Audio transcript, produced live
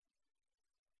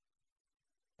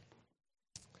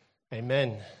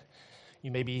Amen.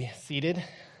 You may be seated.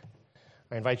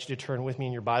 I invite you to turn with me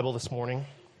in your Bible this morning.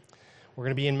 We're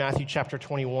going to be in Matthew chapter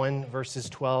 21, verses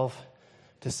 12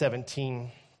 to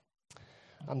 17.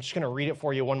 I'm just going to read it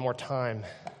for you one more time.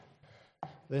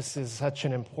 This is such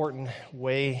an important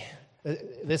way.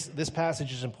 This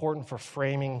passage is important for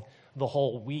framing the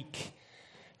whole week,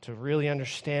 to really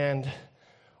understand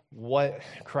what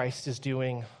Christ is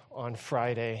doing on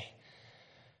Friday.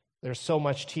 There's so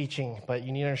much teaching, but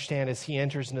you need to understand as he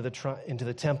enters into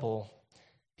the temple,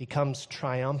 he comes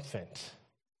triumphant.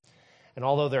 And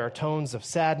although there are tones of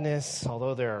sadness,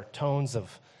 although there are tones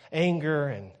of anger,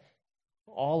 and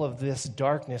all of this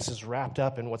darkness is wrapped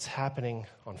up in what's happening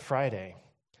on Friday,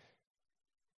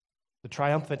 the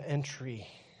triumphant entry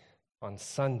on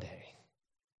Sunday,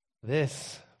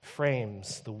 this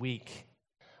frames the week,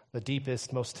 the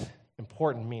deepest, most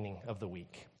important meaning of the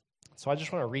week. So I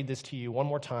just want to read this to you one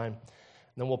more time,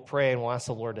 and then we'll pray and we'll ask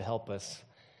the Lord to help us,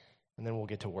 and then we'll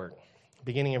get to work.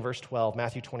 Beginning in verse 12,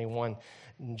 Matthew 21,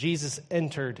 Jesus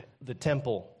entered the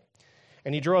temple,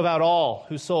 and he drove out all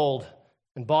who sold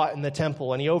and bought in the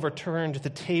temple, and he overturned the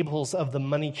tables of the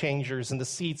money changers and the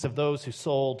seats of those who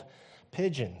sold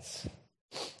pigeons.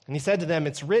 And he said to them,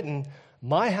 "It's written,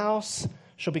 'My house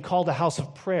shall be called a house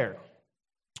of prayer,'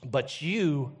 but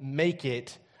you make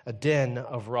it a den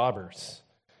of robbers."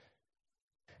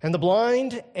 And the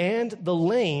blind and the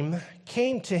lame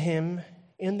came to him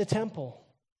in the temple,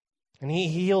 and he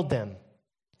healed them.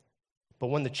 But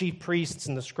when the chief priests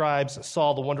and the scribes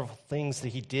saw the wonderful things that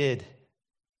he did,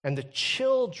 and the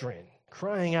children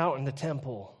crying out in the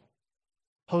temple,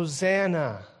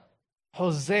 "Hosanna,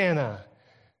 Hosanna,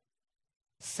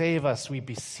 save us, we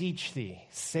beseech thee,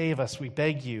 save us, we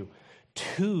beg you,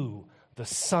 to the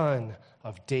Son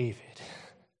of David,"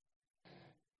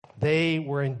 they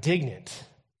were indignant.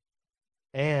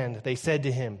 And they said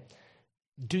to him,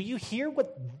 "Do you hear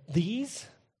what these..."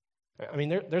 I mean,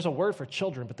 there's a word for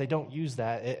children, but they don't use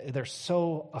that. They're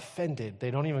so offended. They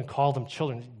don't even call them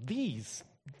children. These,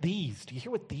 do you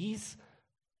hear what these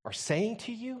are saying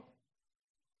to you?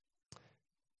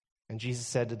 And Jesus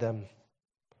said to them,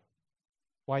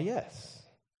 "Why, yes.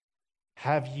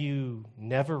 Have you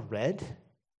never read,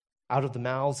 out of the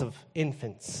mouths of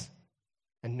infants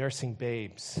and nursing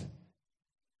babes,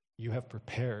 you have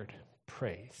prepared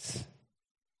praise."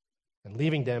 And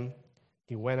leaving them,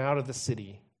 he went out of the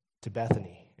city to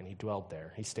Bethany, and he dwelled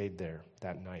there. He stayed there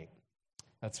that night.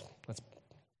 Let's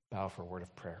bow for a word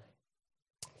of prayer.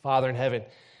 Father in heaven,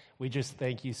 we just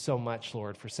thank you so much,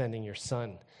 Lord, for sending your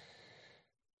Son.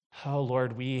 Oh,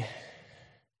 Lord, we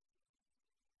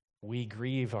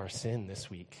grieve our sin this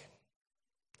week.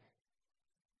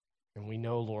 And we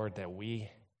know, Lord, that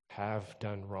we have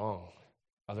done wrong.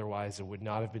 Otherwise, it would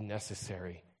not have been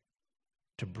necessary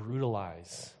to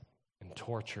brutalize and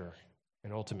torture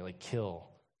and ultimately kill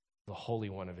the Holy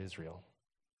One of Israel.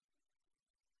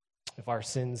 If our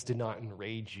sins did not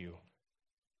enrage you,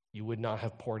 you would not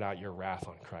have poured out your wrath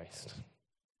on Christ.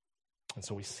 And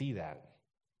so we see that.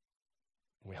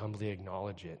 We humbly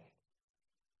acknowledge it.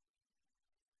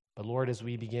 But Lord, as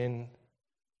we begin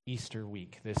Easter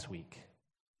week this week,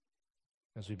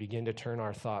 as we begin to turn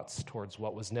our thoughts towards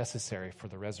what was necessary for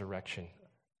the resurrection,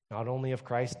 not only of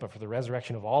Christ, but for the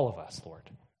resurrection of all of us, Lord,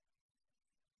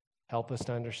 help us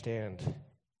to understand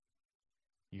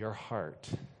your heart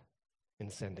in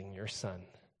sending your Son.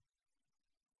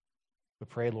 We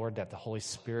pray, Lord, that the Holy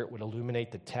Spirit would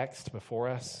illuminate the text before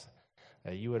us,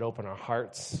 that you would open our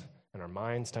hearts and our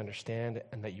minds to understand,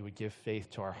 and that you would give faith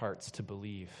to our hearts to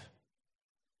believe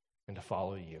and to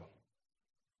follow you.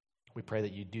 We pray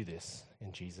that you do this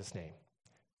in Jesus' name.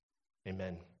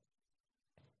 Amen.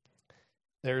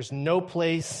 There's no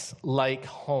place like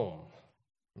home.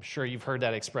 I'm sure you've heard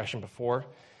that expression before.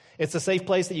 It's a safe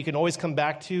place that you can always come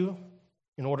back to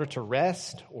in order to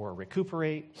rest or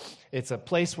recuperate. It's a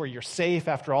place where you're safe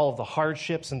after all of the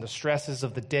hardships and the stresses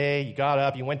of the day. You got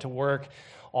up, you went to work,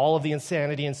 all of the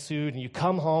insanity ensued, and you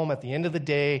come home at the end of the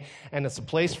day, and it's a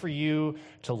place for you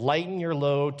to lighten your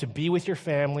load, to be with your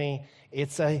family.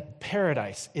 It's a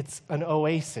paradise. It's an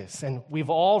oasis. And we've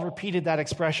all repeated that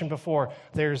expression before.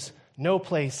 There's no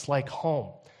place like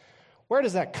home. Where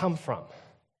does that come from?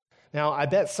 Now, I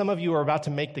bet some of you are about to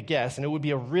make the guess, and it would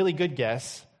be a really good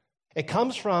guess. It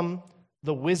comes from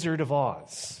The Wizard of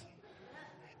Oz.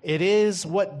 It is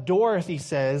what Dorothy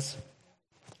says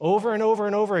over and over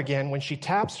and over again when she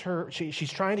taps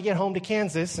she's trying to get home to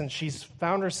Kansas, and she's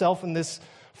found herself in this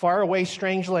faraway,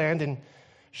 strange land, and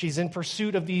she's in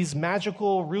pursuit of these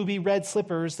magical ruby red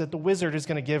slippers that the wizard is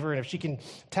going to give her. And if she can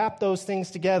tap those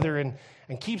things together and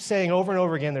keep saying over and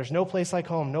over again, "There's no place like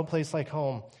home, no place like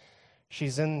home,"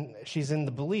 She's in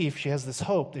the belief, she has this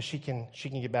hope that she can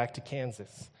get back to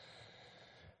Kansas.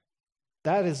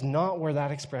 That is not where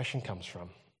that expression comes from,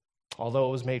 although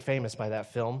it was made famous by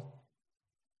that film.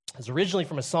 It was originally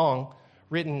from a song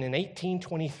written in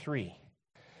 1823.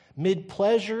 Mid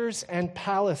pleasures and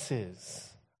palaces,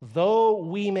 though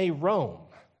we may roam,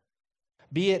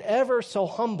 be it ever so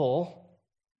humble,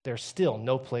 there's still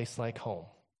no place like home.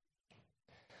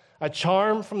 A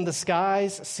charm from the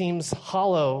skies seems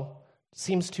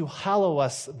to hallow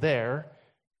us there,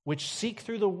 which seek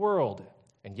through the world,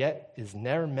 and yet is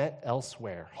ne'er met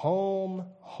elsewhere. Home,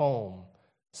 home,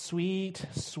 sweet,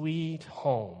 sweet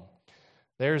home.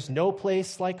 There's no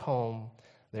place like home.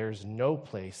 There's no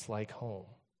place like home.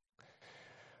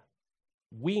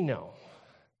 We know,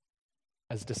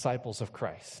 as disciples of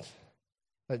Christ,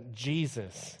 that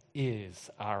Jesus is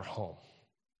our home.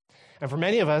 And for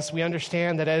many of us, we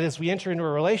understand that as we enter into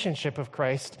a relationship with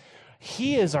Christ,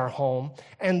 He is our home,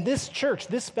 and this church,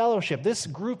 this fellowship, this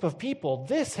group of people,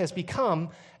 this has become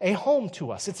a home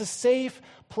to us. It's a safe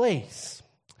place.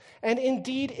 And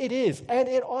indeed it is, and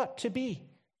it ought to be.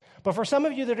 But for some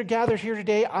of you that are gathered here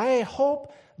today, I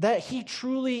hope that He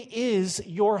truly is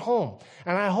your home.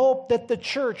 And I hope that the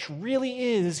church really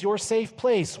is your safe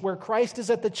place, where Christ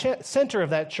is at the center of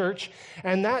that church,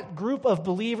 and that group of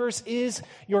believers is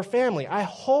your family. I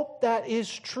hope that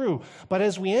is true. But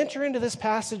as we enter into this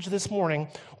passage this morning,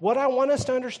 what I want us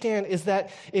to understand is that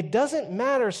it doesn't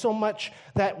matter so much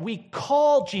that we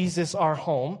call Jesus our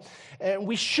home.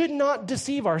 We should not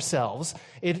deceive ourselves.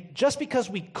 Just because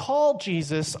we call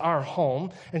Jesus our home,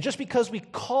 and just because we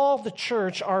call the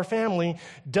church our family,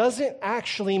 doesn't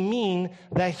actually mean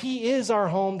that He is our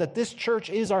home, that this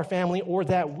church is our family, or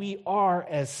that we are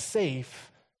as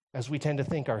safe as we tend to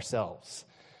think ourselves.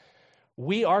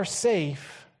 We are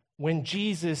safe when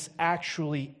Jesus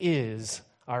actually is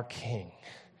our King.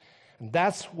 And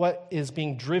that's what is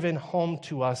being driven home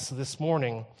to us this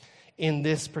morning in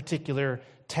this particular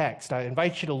text. I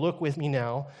invite you to look with me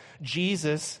now.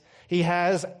 Jesus, He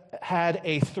has had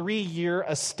a 3-year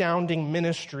astounding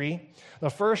ministry. The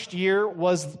first year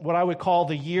was what I would call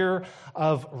the year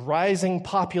of rising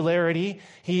popularity.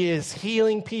 He is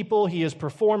healing people. He is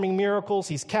performing miracles.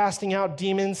 He's casting out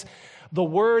demons. The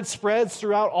word spreads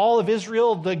throughout all of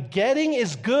Israel. The getting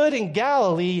is good in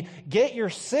Galilee. Get your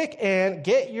sick aunt,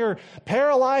 get your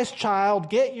paralyzed child,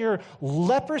 get your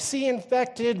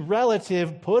leprosy-infected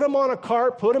relative, put him on a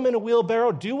cart, put him in a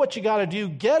wheelbarrow, do what you got to do,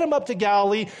 get him up to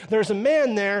Galilee. There's a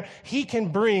man there. He can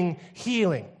bring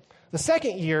healing. The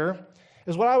second year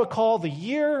is what I would call the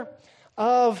year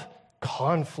of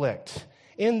conflict,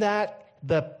 in that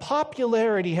the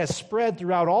popularity has spread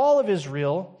throughout all of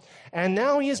Israel. And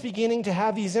now He is beginning to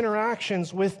have these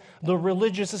interactions with the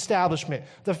religious establishment,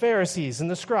 the Pharisees and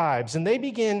the scribes, and they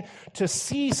begin to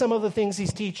see some of the things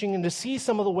He's teaching and to see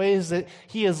some of the ways that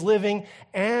He is living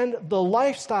and the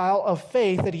lifestyle of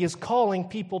faith that He is calling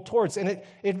people towards. And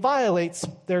it violates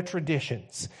their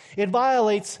traditions. It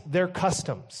violates their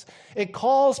customs. It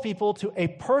calls people to a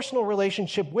personal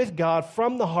relationship with God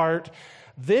from the heart.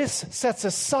 This sets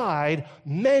aside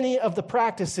many of the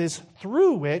practices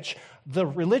through which the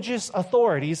religious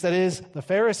authorities, that is, the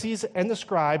Pharisees and the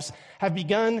scribes, have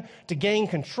begun to gain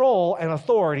control and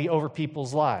authority over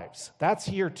people's lives. That's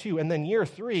year 2. And then year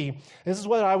 3, this is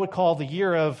what I would call the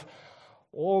year of,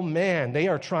 oh man, they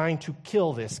are trying to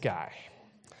kill this guy.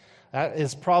 That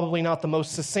is probably not the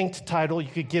most succinct title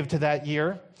you could give to that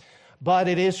year. But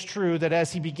it is true that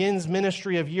as He begins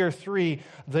ministry of year 3,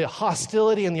 the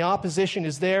hostility and the opposition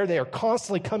is there. They are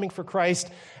constantly coming for Christ.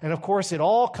 And of course, it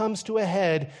all comes to a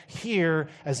head here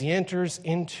as He enters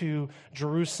into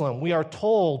Jerusalem. We are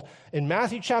told in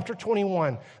Matthew chapter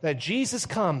 21 that Jesus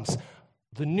comes,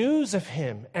 the news of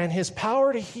Him and His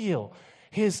power to heal,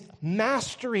 His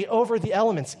mastery over the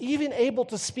elements, even able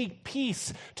to speak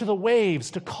peace to the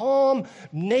waves, to calm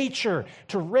nature,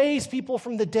 to raise people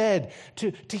from the dead,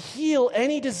 to heal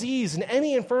any disease and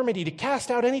any infirmity, to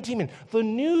cast out any demon. The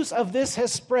news of this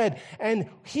has spread, and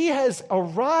He has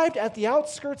arrived at the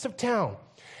outskirts of town,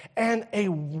 and a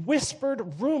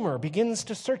whispered rumor begins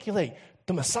to circulate.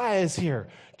 The Messiah is here.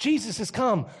 Jesus has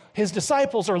come. His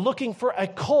disciples are looking for a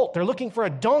colt. They're looking for a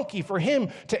donkey for Him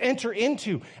to enter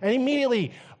into. And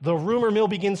immediately, the rumor mill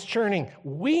begins churning.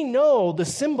 We know the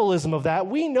symbolism of that.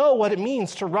 We know what it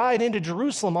means to ride into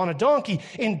Jerusalem on a donkey.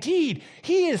 Indeed,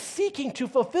 He is seeking to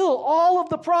fulfill all of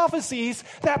the prophecies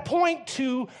that point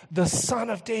to the Son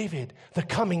of David, the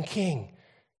coming King.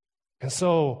 And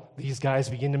so these guys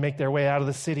begin to make their way out of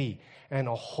the city, and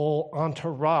a whole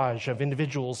entourage of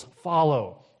individuals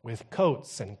follow with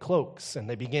coats and cloaks, and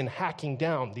they begin hacking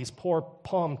down these poor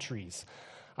palm trees.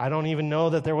 I don't even know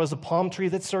that there was a palm tree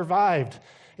that survived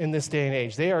in this day and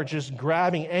age. They are just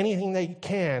grabbing anything they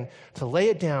can to lay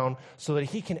it down so that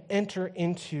he can enter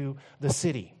into the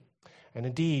city. And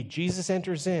indeed, Jesus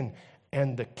enters in,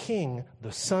 and the king,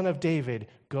 the son of David,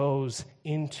 goes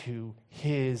into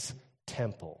his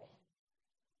temple.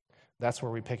 That's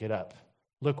where we pick it up.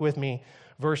 Look with me,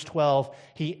 verse 12.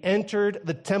 He entered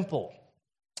the temple,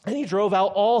 and he drove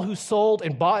out all who sold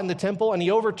and bought in the temple, and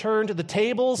he overturned the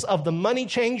tables of the money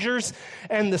changers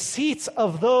and the seats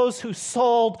of those who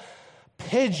sold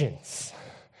pigeons.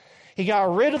 He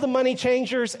got rid of the money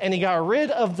changers, and he got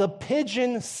rid of the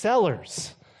pigeon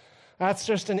sellers. That's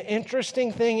just an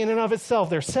interesting thing in and of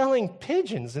itself. They're selling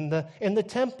pigeons in the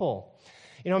temple.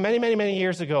 You know, many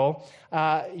years ago,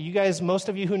 you guys, most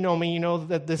of you who know me, you know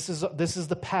that this is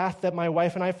the path that my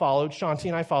wife and I followed, Shanti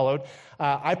and I followed.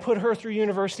 I put her through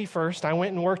university first. I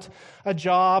went and worked a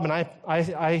job, and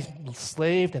I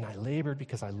slaved and I labored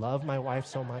because I love my wife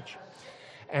so much.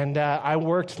 And I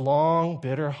worked long,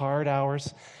 bitter, hard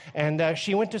hours. And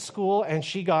she went to school, and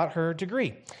she got her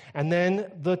degree. And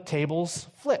then the tables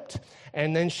flipped.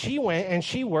 And then she went, and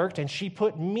she worked, and she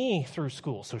put me through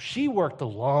school. So she worked the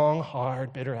long,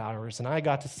 hard, bitter hours, and I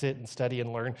got to sit and study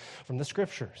and learn from the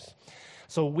Scriptures.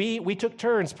 So we took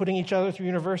turns putting each other through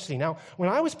university. Now, when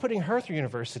I was putting her through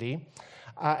university,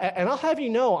 and I'll have you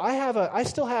know, I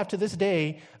still have to this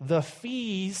day the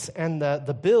fees and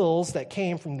the bills that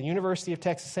came from the University of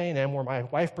Texas A&M, where my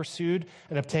wife pursued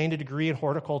and obtained a degree in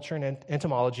horticulture and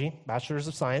entomology, Bachelor's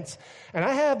of Science. And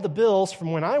I have the bills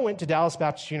from when I went to Dallas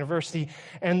Baptist University,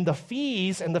 and the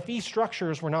fees and the fee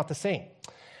structures were not the same.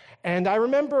 And I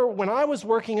remember when I was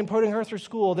working and putting her through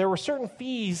school, there were certain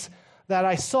fees that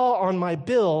I saw on my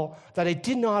bill that I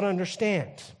did not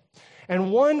understand.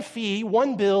 And one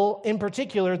bill in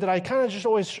particular that I kind of just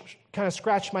always kind of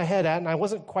scratched my head at, and I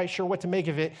wasn't quite sure what to make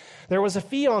of it. There was a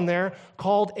fee on there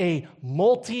called a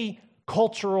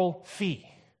multicultural fee.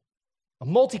 A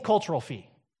multicultural fee.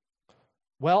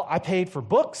 Well, I paid for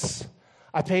books,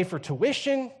 I paid for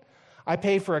tuition, I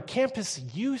paid for a campus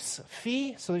use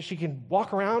fee so that she can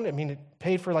walk around. I mean, it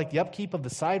paid for like the upkeep of the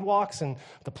sidewalks and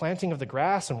the planting of the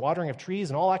grass and watering of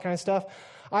trees and all that kind of stuff.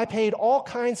 I paid all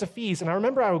kinds of fees, and I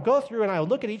remember I would go through and I would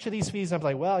look at each of these fees, and I'd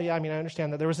be like, well, yeah, I mean, I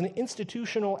understand that. There was an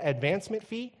institutional advancement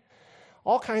fee,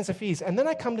 all kinds of fees. And then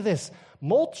I come to this,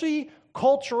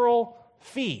 multicultural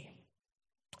fee.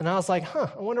 And I was like, I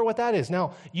wonder what that is.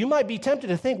 Now, you might be tempted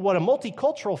to think what a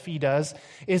multicultural fee does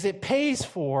is it pays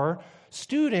for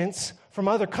students from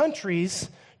other countries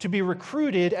to be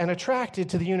recruited and attracted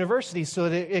to the university so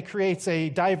that it creates a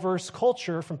diverse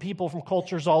culture from people from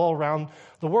cultures all around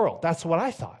the world. That's what I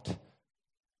thought.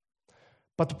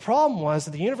 But the problem was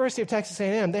at the University of Texas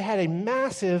A&M, they had a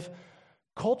massive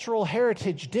cultural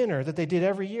heritage dinner that they did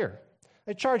every year.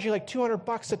 They charge you like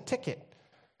 $200 a ticket.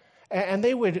 And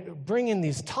they would bring in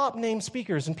these top name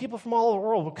speakers, and people from all over the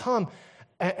world would come.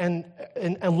 And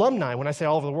alumni, when I say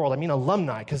all over the world, I mean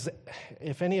alumni, because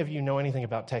if any of you know anything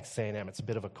about Texas A&M, it's a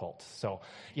bit of a cult. So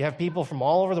you have people from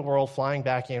all over the world flying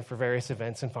back in for various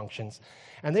events and functions,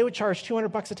 and they would charge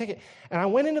 $200 a ticket. And I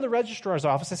went into the registrar's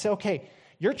office. I said, okay,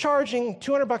 you're charging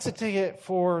 $200 a ticket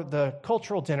for the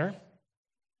cultural dinner.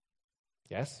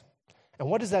 Yes. And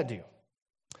what does that do?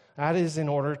 That is in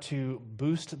order to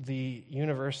boost the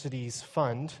university's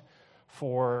fund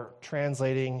for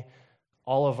translating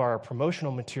all of our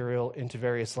promotional material into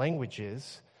various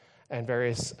languages and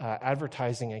various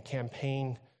advertising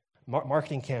and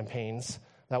marketing campaigns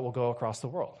that will go across the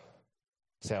world.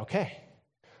 Say, okay,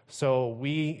 so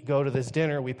we go to this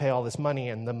dinner, we pay all this money,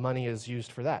 and the money is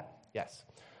used for that. Yes.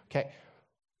 Okay.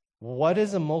 What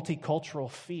is a multicultural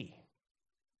fee?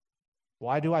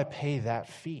 Why do I pay that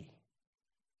fee?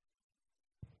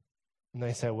 And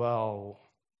they say, well,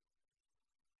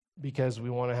 because we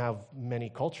want to have many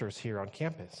cultures here on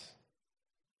campus.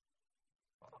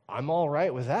 I'm all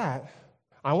right with that.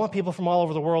 I want people from all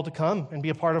over the world to come and be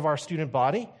a part of our student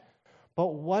body. But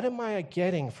what am I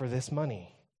getting for this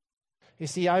money? You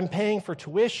see, I'm paying for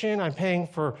tuition, I'm paying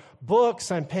for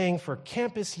books, I'm paying for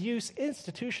campus use,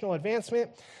 institutional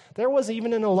advancement. There was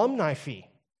even an alumni fee.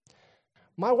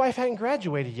 My wife hadn't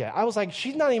graduated yet. I was like,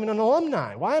 she's not even an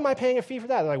alumni. Why am I paying a fee for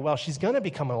that? They're like, well, she's going to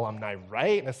become an alumni,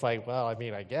 right? And it's like, well, I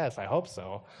mean, I guess, I hope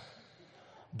so.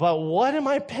 But what am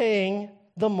I paying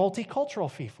the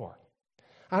multicultural fee for?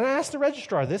 And I asked the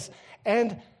registrar this,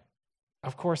 and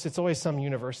of course, it's always some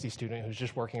university student who's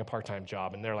just working a part-time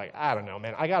job, and they're like, I don't know,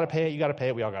 man, I got to pay it, you got to pay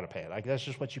it, we all got to pay it. Like, that's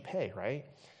just what you pay, right?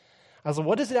 I was like,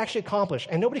 what does it actually accomplish?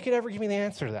 And nobody could ever give me the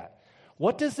answer to that.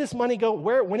 What does this money go,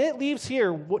 when it leaves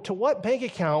here, to what bank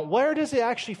account, where does it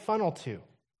actually funnel to?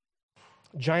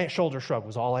 Giant shoulder shrug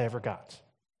was all I ever got.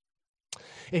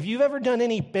 If you've ever done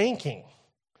any banking,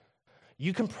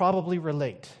 you can probably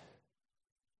relate.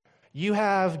 You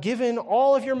have given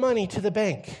all of your money to the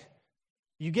bank.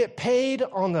 You get paid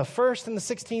on the 1st and the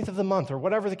 16th of the month, or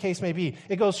whatever the case may be.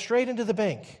 It goes straight into the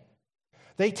bank.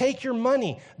 They take your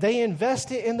money. They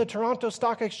invest it in the Toronto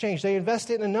Stock Exchange. They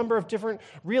invest it in a number of different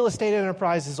real estate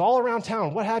enterprises all around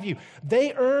town, what have you.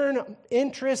 They earn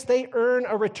interest. They earn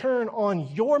a return on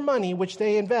your money, which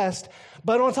they invest.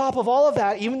 But on top of all of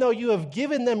that, even though you have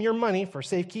given them your money for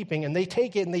safekeeping, and they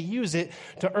take it and they use it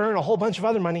to earn a whole bunch of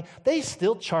other money, they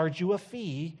still charge you a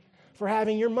fee for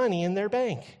having your money in their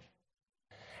bank.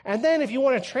 And then if you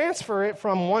want to transfer it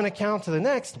from one account to the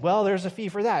next, well, there's a fee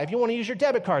for that. If you want to use your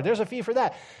debit card, there's a fee for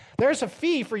that. There's a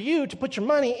fee for you to put your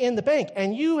money in the bank.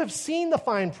 And you have seen the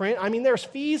fine print. I mean, there's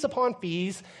fees upon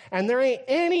fees, and there ain't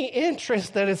any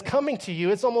interest that is coming to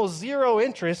you. It's almost zero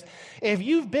interest. If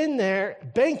you've been there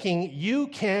banking, you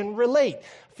can relate.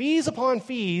 Fees upon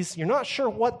fees, you're not sure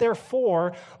what they're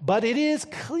for, but it is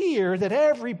clear that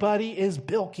everybody is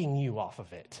bilking you off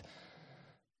of it.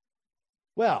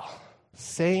 Well,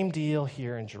 same deal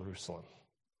here in Jerusalem.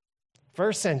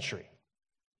 First century,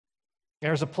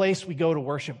 there's a place we go to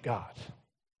worship God.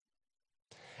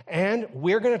 And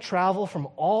we're going to travel from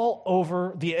all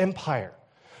over the empire.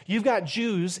 You've got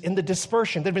Jews in the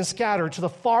dispersion that have been scattered to the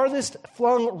farthest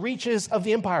flung reaches of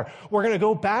the empire. We're going to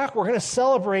go back. We're going to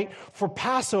celebrate for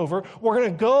Passover. We're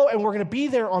going to go and we're going to be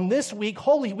there on this week,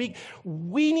 Holy Week.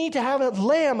 We need to have a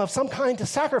lamb of some kind to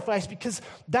sacrifice because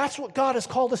that's what God has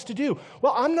called us to do.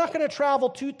 Well, I'm not going to travel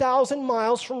 2,000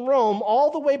 miles from Rome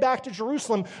all the way back to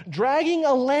Jerusalem, dragging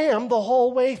a lamb the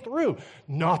whole way through.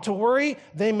 Not to worry,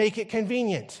 they make it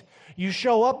convenient. You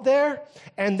show up there,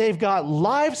 and they've got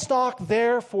livestock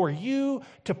there for you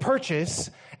to purchase,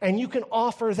 and you can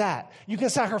offer that. You can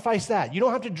sacrifice that. You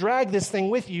don't have to drag this thing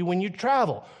with you when you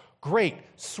travel. Great,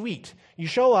 sweet. You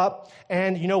show up,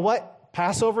 and you know what?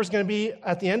 Passover is going to be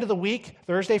at the end of the week,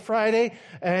 Thursday, Friday,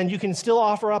 and you can still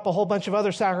offer up a whole bunch of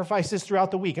other sacrifices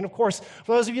throughout the week. And of course,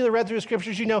 for those of you that read through the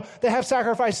scriptures, you know they have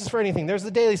sacrifices for anything. There's the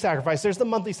daily sacrifice. There's the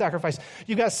monthly sacrifice.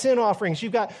 You've got sin offerings.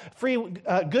 You've got free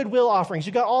goodwill offerings.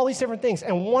 You've got all these different things.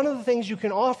 And one of the things you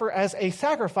can offer as a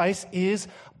sacrifice is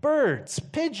birds,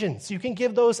 pigeons. You can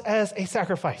give those as a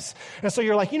sacrifice. And so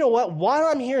you're like, you know what? While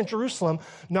I'm here in Jerusalem,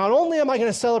 not only am I going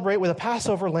to celebrate with a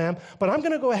Passover lamb, but I'm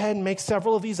going to go ahead and make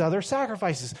several of these other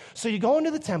sacrifices. So you go into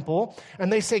the temple,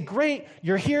 and they say, great,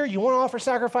 you're here, you want to offer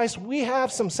sacrifice? We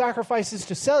have some sacrifices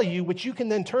to sell you, which you can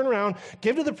then turn around,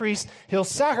 give to the priest, he'll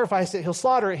sacrifice it, he'll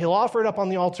slaughter it, he'll offer it up on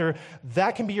the altar.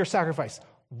 That can be your sacrifice.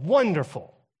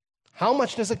 Wonderful. How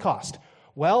much does it cost?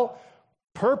 Well,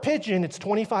 per pigeon, it's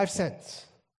 25 cents.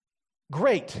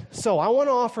 Great. So I want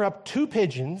to offer up 2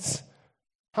 pigeons.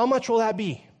 How much will that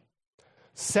be?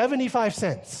 75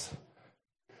 cents.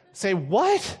 Say,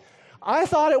 what? I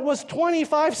thought it was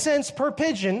 25 cents per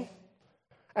pigeon,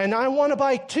 and I want to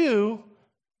buy 2.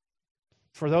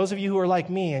 For those of you who are like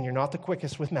me and you're not the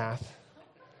quickest with math,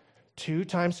 2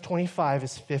 times 25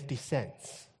 is 50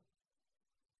 cents.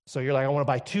 So you're like, I want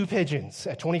to buy 2 pigeons.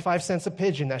 At 25 cents a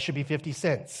pigeon, that should be 50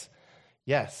 cents.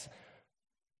 Yes.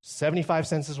 75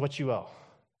 cents is what you owe.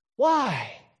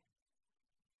 Why?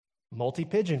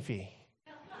 Multi-pigeon fee.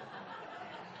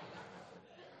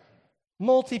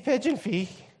 Multi-pigeon fee?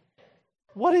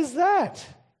 What is that?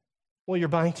 Well, you're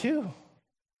buying 2.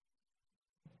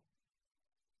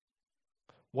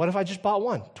 What if I just bought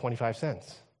 1? 25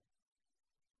 cents.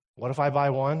 What if I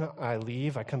buy 1, I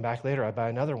leave, I come back later, I buy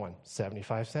another one,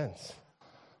 75 cents.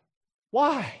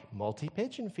 Why?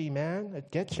 Multi-pigeon fee, man.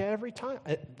 It gets you every time.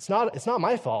 It's not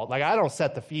my fault. Like, I don't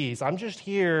set the fees. I'm just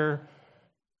here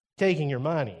taking your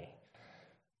money.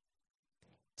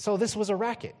 So this was a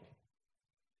racket.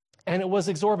 And it was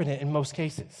exorbitant in most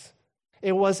cases.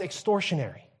 It was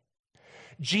extortionary.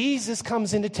 Jesus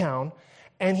comes into town,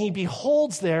 and he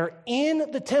beholds there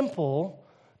in the temple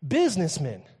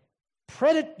businessmen.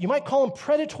 You might call them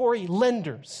predatory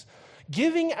lenders,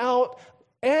 giving out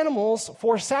animals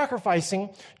for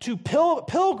sacrificing to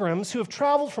pilgrims who have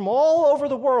traveled from all over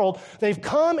the world. They've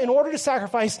come in order to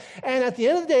sacrifice, and at the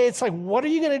end of the day, it's like, what are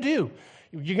you going to do?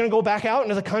 You're going to go back out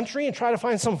into the country and try to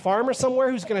find some farmer somewhere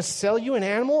who's going to sell you an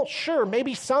animal? Sure,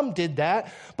 maybe some did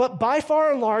that, but by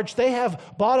far and large, they have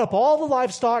bought up all the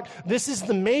livestock. This is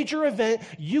the major event.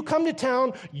 You come to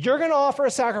town, you're going to offer a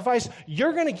sacrifice,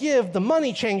 you're going to give the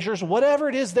money changers whatever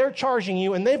it is they're charging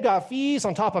you, and they've got fees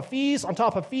on top of fees on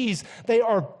top of fees. They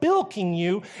are bilking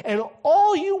you, and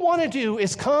all you want to do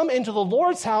is come into the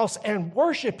Lord's house and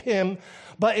worship him.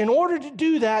 But in order to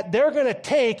do that, they're going to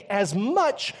take as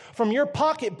much from your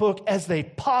pocketbook as they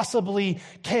possibly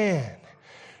can.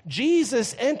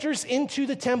 Jesus enters into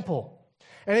the temple,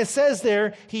 And it says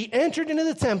there, he entered into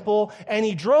the temple and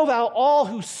he drove out all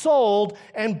who sold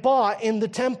and bought in the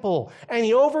temple. And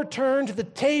he overturned the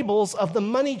tables of the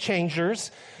money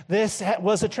changers. This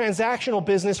was a transactional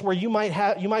business where you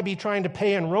might be trying to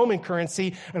pay in Roman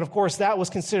currency, and of course that was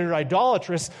considered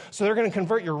idolatrous, so they're going to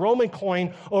convert your Roman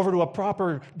coin over to a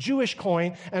proper Jewish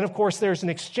coin, and of course there's an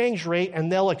exchange rate, and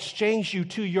they'll exchange you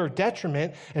to your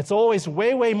detriment. It's always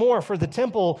way, way more for the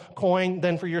temple coin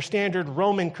than for your standard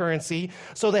Roman currency,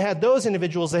 so they had those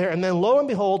individuals there, and then lo and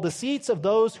behold, the seats of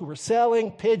those who were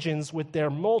selling pigeons with their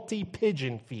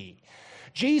multi-pigeon fee.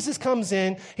 Jesus comes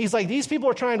in, he's like, these people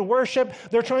are trying to worship,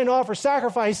 they're trying to offer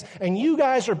sacrifice, and you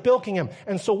guys are bilking them.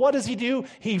 And so what does he do?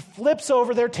 He flips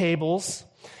over their tables,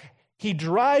 he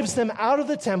drives them out of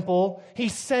the temple, he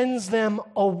sends them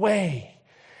away.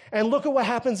 And look at what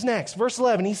happens next. Verse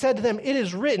 11, he said to them, it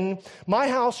is written, my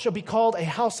house shall be called a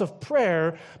house of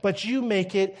prayer, but you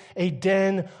make it a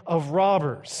den of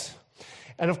robbers.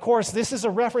 And of course, this is a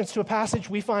reference to a passage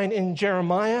we find in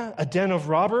Jeremiah, a den of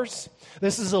robbers.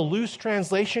 This is a loose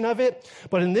translation of it.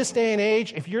 But in this day and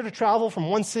age, if you're to travel from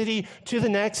one city to the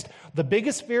next, the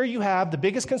biggest fear you have, the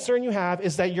biggest concern you have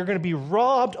is that you're going to be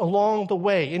robbed along the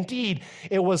way. Indeed,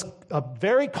 it was a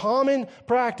very common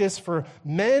practice for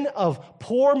men of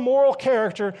poor moral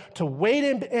character to wait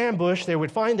in ambush. They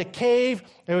would find a cave.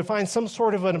 They would find some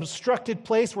sort of an obstructed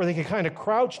place where they could kind of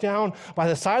crouch down by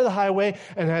the side of the highway.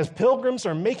 And as pilgrims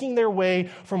are making their way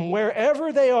from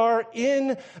wherever they are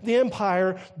in the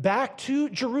empire back to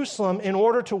Jerusalem in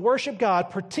order to worship God,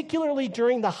 particularly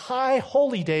during the high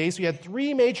holy days. We had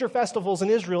 3 major festivals in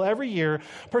Israel every year,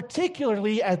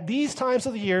 particularly at these times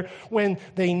of the year when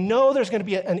they know there's going to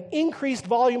be an increased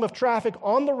volume of traffic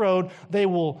on the road. They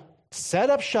will set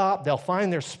up shop, they'll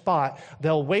find their spot,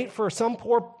 they'll wait for some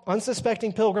poor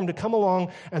unsuspecting pilgrim to come along,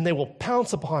 and they will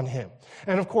pounce upon him.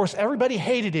 And of course, everybody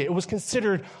hated it. It was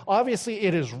considered, obviously,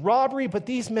 it is robbery, but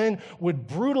these men would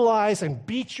brutalize and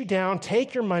beat you down,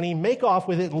 take your money, make off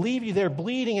with it, and leave you there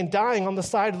bleeding and dying on the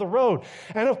side of the road.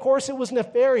 And of course, it was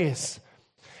nefarious.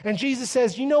 And Jesus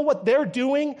says, you know what they're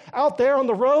doing out there on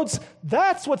the roads?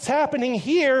 That's what's happening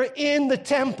here in the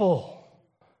temple.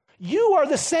 You are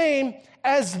the same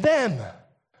as them.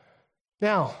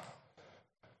 Now,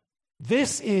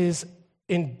 this is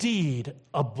indeed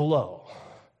a blow.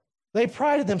 They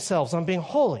prided themselves on being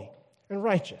holy and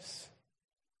righteous.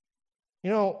 You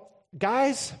know,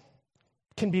 guys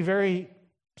can be very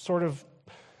sort of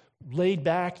laid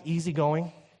back,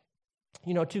 easygoing.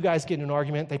 You know, 2 guys get in an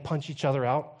argument, they punch each other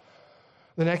out.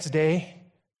 The next day,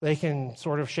 they can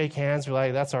sort of shake hands, be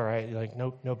like, that's all right, like,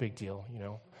 no big deal, you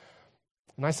know.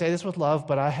 And I say this with love,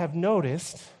 but I have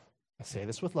noticed, I say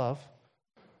this with love,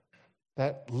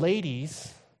 that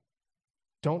ladies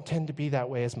don't tend to be that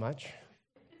way as much.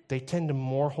 They tend to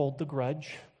more hold the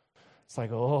grudge. It's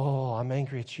like, oh, I'm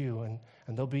angry at you, and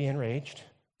they'll be enraged.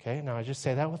 Okay, now I just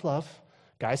say that with love.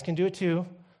 Guys can do it too.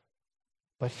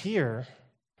 But here,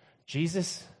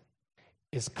 Jesus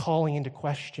is calling into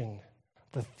question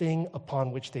the thing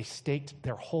upon which they staked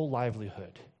their whole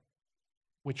livelihood,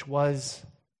 which was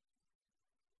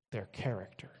their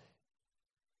character.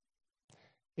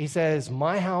 He says,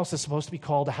 my house is supposed to be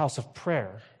called a house of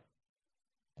prayer,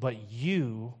 but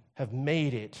you have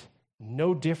made it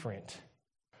no different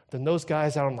than those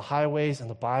guys out on the highways and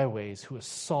the byways who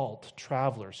assault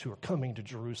travelers who are coming to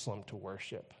Jerusalem to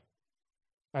worship.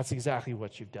 That's exactly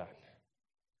what you've done,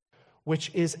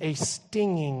 which is a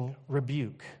stinging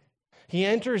rebuke. He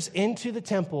enters into the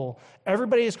temple.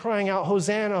 Everybody is crying out,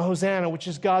 Hosanna, Hosanna, which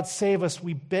is God save us.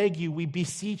 We beg you, we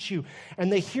beseech you.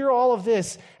 And they hear all of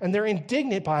this and they're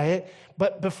indignant by it.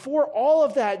 But before all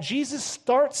of that, Jesus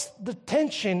starts the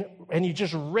tension and he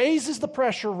just raises the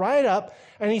pressure right up.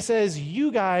 And he says,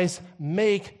 you guys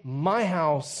make my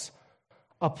house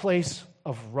a place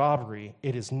of robbery.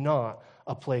 It is not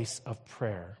a place of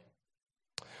prayer.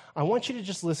 I want you to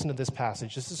just listen to this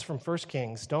passage. This is from 1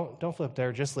 Kings. Don't flip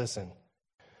there, just listen.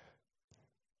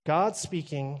 God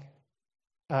speaking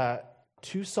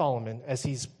to Solomon as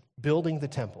he's building the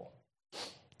temple.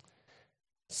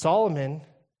 Solomon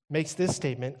makes this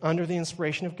statement under the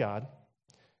inspiration of God.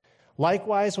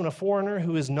 Likewise, when a foreigner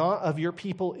who is not of your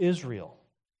people Israel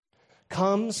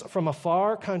comes from a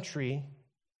far country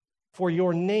for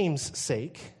your name's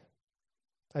sake,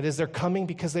 that is, they're coming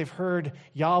because they've heard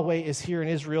Yahweh is here in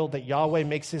Israel, that Yahweh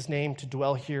makes his name to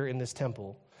dwell here in this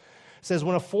temple. It says,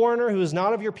 when a foreigner who is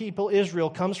not of your people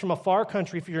Israel comes from a far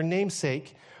country for your name's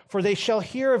sake, for they shall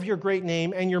hear of your great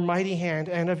name and your mighty hand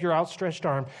and of your outstretched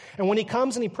arm. And when he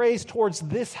comes and he prays towards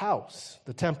this house,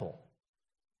 the temple,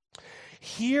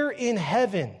 here in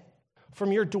heaven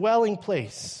from your dwelling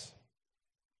place,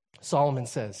 Solomon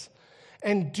says,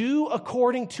 and do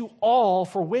according to all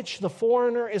for which the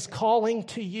foreigner is calling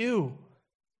to you,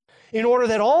 in order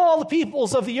that all the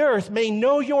peoples of the earth may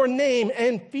know your name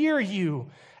and fear you,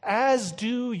 as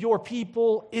do your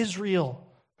people Israel,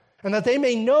 and that they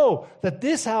may know that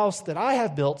this house that I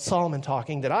have built," Solomon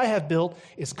talking, "that I have built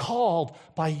is called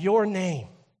by your name."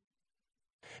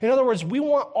 In other words, we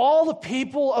want all the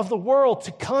people of the world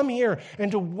to come here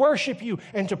and to worship you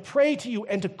and to pray to you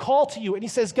and to call to you. And he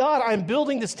says, "God, I'm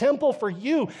building this temple for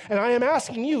you, and I am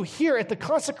asking you here at the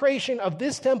consecration of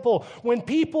this temple, when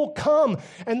people come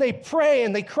and they pray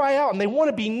and they cry out and they want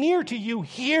to be near to you,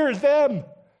 hear them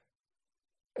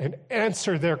and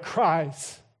answer their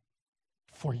cries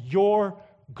for your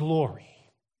glory,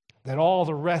 that all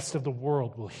the rest of the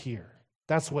world will hear."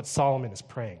 That's what Solomon is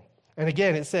praying. And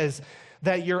again, it says,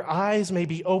 "that your eyes may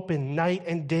be open night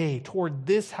and day toward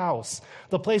this house,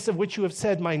 the place of which you have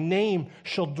said, my name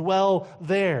shall dwell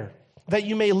there. That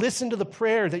you may listen to the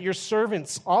prayer that your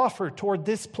servants offer toward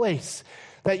this place.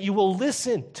 That you will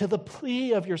listen to the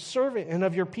plea of your servant and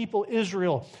of your people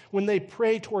Israel when they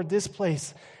pray toward this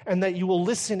place. And that you will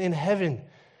listen in heaven.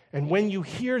 And when you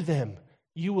hear them,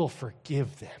 you will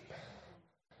forgive them."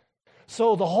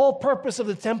 So the whole purpose of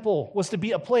the temple was to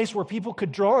be a place where people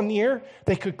could draw near,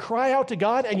 they could cry out to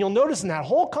God, and you'll notice in that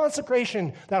whole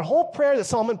consecration, that whole prayer that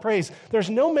Solomon prays, there's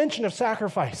no mention of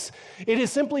sacrifice. It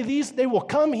is simply these, they will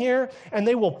come here, and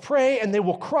they will pray, and they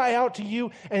will cry out to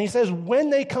you, and he says, when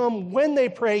they come, when they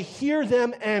pray, hear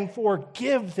them and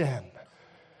forgive them.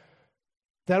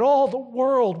 That all the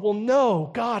world will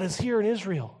know God is here in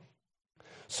Israel.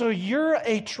 So you're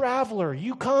a traveler.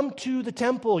 You come to the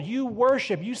temple, you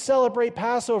worship, you celebrate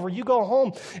Passover, you go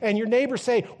home, and your neighbors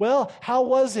say, "Well, how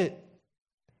was it?"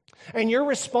 And your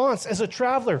response as a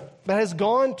traveler that has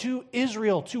gone to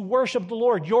Israel to worship the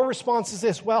Lord, your response is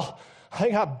this: "Well, I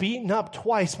got beaten up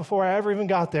twice before I ever even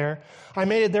got there. I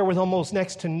made it there with almost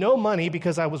next to no money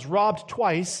because I was robbed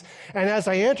twice. And as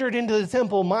I entered into the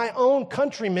temple, my own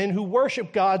countrymen who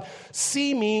worship God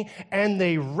see me, and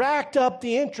they racked up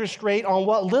the interest rate on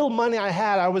what little money I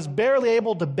had. I was barely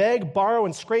able to beg, borrow,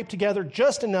 and scrape together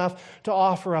just enough to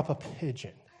offer up a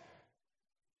pigeon."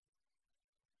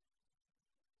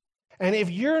 And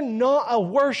if you're not a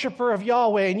worshiper of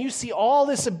Yahweh and you see all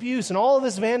this abuse and all of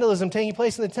this vandalism taking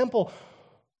place in the temple,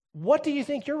 what do you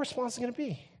think your response is going to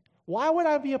be? Why would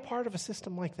I be a part of a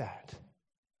system like that?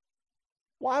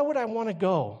 Why would I want to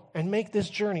go and make this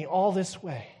journey all this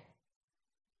way?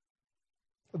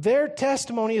 Their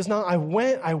testimony is not, "I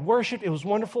went, I worshiped, it was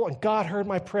wonderful, and God heard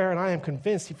my prayer, and I am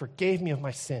convinced He forgave me of my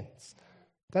sins."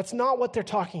 That's not what they're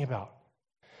talking about.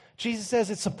 Jesus says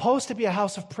it's supposed to be a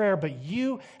house of prayer, but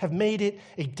you have made it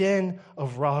a den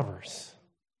of robbers.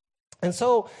 And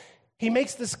so he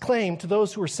makes this claim to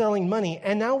those who are selling money,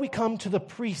 and now we come to the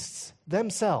priests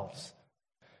themselves.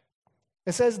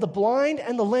 It says the blind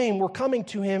and the lame were coming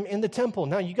to him in the temple.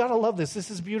 Now you got to love this.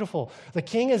 This is beautiful. The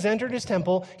king has entered his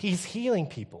temple. He's healing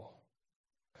people.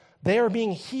 They are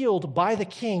being healed by the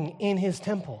king in his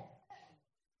temple.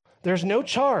 There's no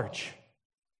charge.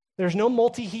 There's no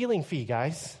multi-healing fee,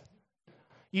 guys.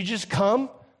 You just come,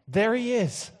 there he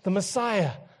is, the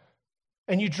Messiah.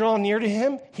 And you draw near to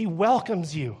him, he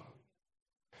welcomes you.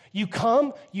 You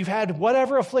come, you've had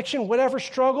whatever affliction, whatever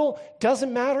struggle,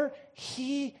 doesn't matter,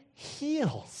 he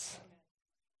heals.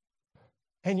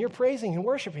 And you're praising and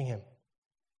worshiping him.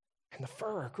 And the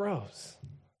fervor grows.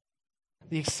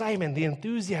 The excitement, the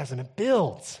enthusiasm, it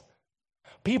builds.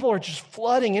 People are just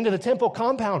flooding into the temple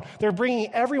compound. They're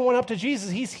bringing everyone up to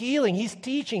Jesus. He's healing. He's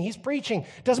teaching. He's preaching.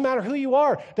 Doesn't matter who you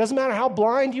are. Doesn't matter how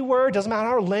blind you were. Doesn't matter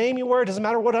how lame you were. Doesn't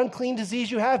matter what unclean disease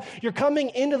you have. You're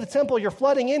coming into the temple. You're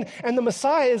flooding in, and the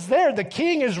Messiah is there. The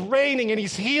King is reigning, and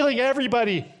he's healing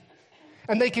everybody.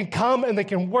 And they can come and they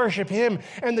can worship him.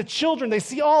 And the children, they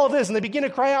see all of this, and they begin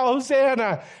to cry out,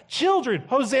 "Hosanna!" Children,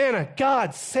 Hosanna!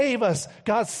 God, save us.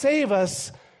 God, save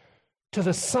us to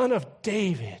the Son of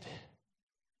David.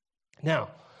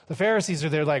 Now, the Pharisees are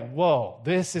there like, "Whoa,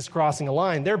 this is crossing a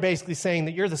line." They're basically saying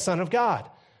that you're the Son of God.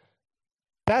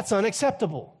 That's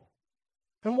unacceptable.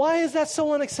 And why is that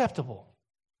so unacceptable?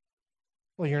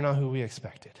 Well, you're not who we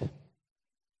expected.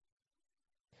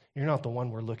 You're not the one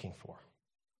we're looking for.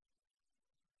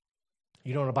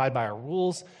 You don't abide by our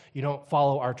rules. You don't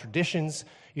follow our traditions.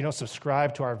 You don't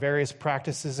subscribe to our various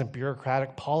practices and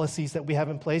bureaucratic policies that we have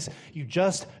in place. You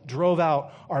just drove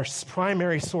out our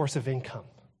primary source of income.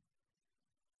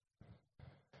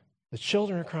 The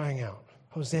children are crying out,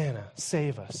 "Hosanna,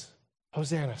 save us.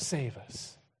 Hosanna, save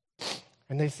us."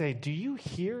 And they say, "Do you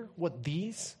hear what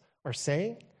these are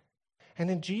saying?" And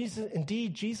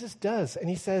indeed, Jesus does. And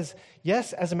he says,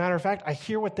 "Yes, as a matter of fact, I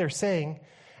hear what they're saying.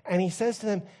 And he says to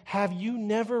them, have you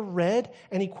never read?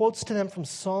 And he quotes to them from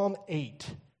Psalm 8.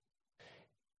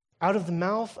 Out of the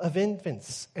mouth of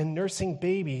infants and nursing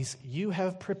babies, you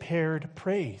have prepared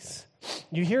praise.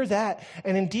 You hear that?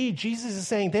 And indeed, Jesus is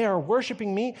saying they are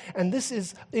worshiping me, and this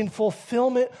is in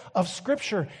fulfillment of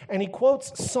Scripture. And he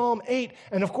quotes Psalm 8.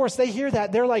 And of course, they hear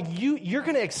that. They're like, you're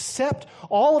going to accept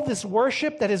all of this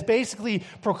worship that is basically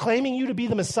proclaiming you to be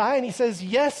the Messiah? And he says,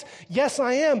 yes,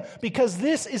 I am, because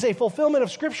this is a fulfillment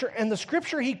of Scripture. And the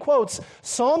Scripture he quotes,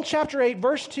 Psalm chapter 8,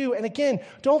 verse 2. And again,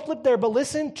 don't flip there, but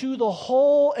listen to the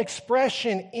whole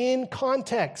expression in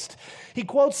context. He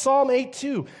quotes Psalm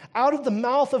 8:2, out of the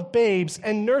mouth of babes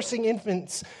and nursing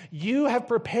infants, you have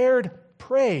prepared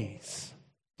praise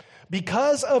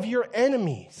because of your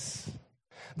enemies,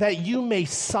 that you may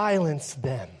silence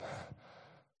them.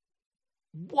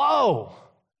 Whoa!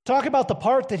 Talk about the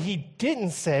part that he didn't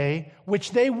say,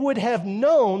 which they would have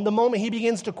known the moment he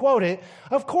begins to quote it.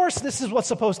 Of course, this is what's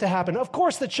supposed to happen. Of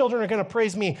course, the children are going to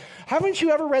praise me. Haven't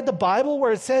you ever read the Bible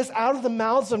where it says, out of the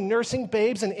mouths of nursing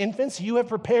babes and infants, you have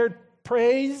prepared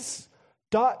praise, ...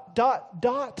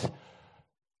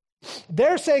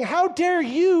 They're saying, how dare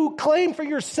you claim for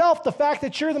yourself the fact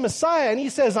that you're the Messiah? And he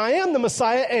says, I am the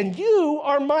Messiah, and you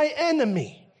are my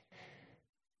enemy.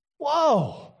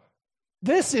 Whoa.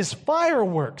 This is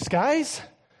fireworks, guys.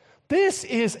 This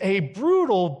is a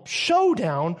brutal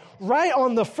showdown right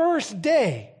on the first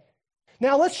day.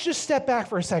 Now, let's just step back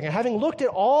for a second. Having looked at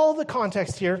all the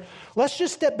context here, let's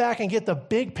just step back and get the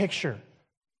big picture.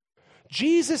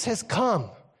 Jesus has come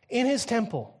in his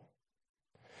temple.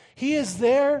 He is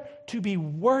there to be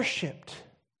worshiped.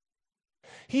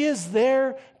 He is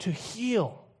there to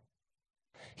heal.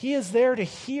 He is there to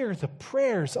hear the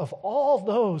prayers of all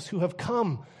those who have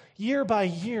come year by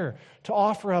year to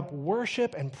offer up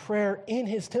worship and prayer in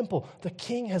his temple. The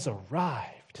king has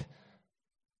arrived.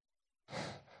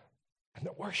 And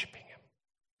they're worshiping him.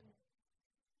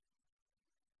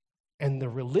 And the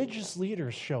religious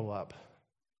leaders show up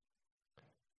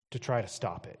to try to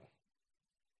stop it.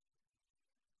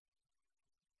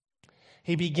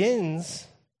 He begins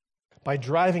by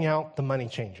driving out the money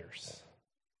changers.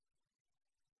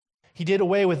 He did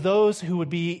away with those who would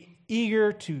be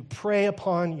eager to prey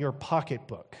upon your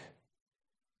pocketbook.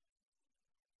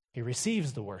 He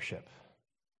receives the worship.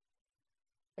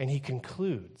 And he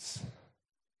concludes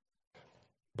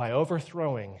by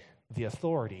overthrowing the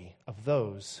authority of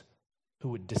those who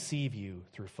would deceive you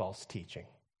through false teaching.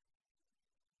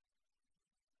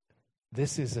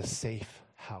 This is a safe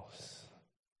house.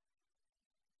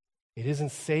 It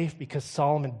isn't safe because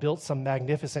Solomon built some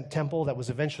magnificent temple that was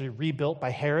eventually rebuilt by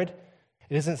Herod.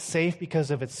 It isn't safe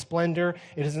because of its splendor.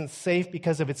 It isn't safe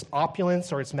because of its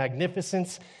opulence or its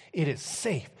magnificence. It is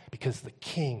safe because the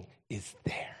king is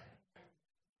there.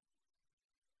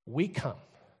 We come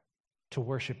to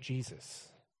worship Jesus.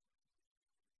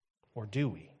 Or do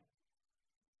we?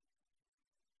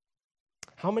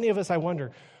 How many of us, I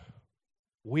wonder,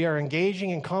 we are engaging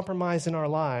in compromise in our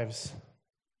lives,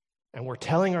 and we're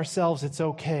telling ourselves it's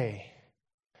okay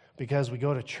because we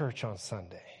go to church on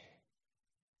Sunday.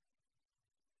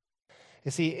 You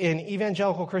see, in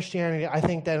evangelical Christianity, I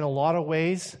think that in a lot of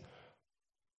ways,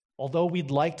 although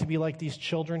we'd like to be like these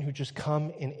children who just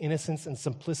come in innocence and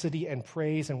simplicity and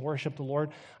praise and worship the Lord,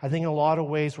 I think in a lot of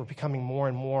ways we're becoming more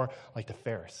and more like the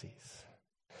Pharisees,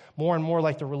 more and more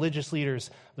like the religious leaders,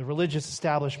 the religious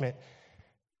establishment.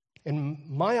 In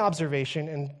my observation,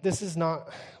 and this is not,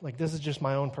 this is just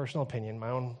my own personal opinion,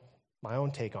 my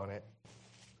own take on it.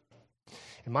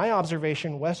 In my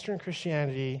observation, Western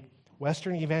Christianity,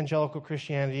 Western evangelical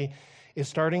Christianity is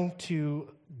starting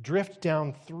to drift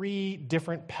down three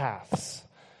different paths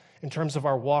in terms of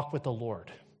our walk with the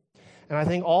Lord. And I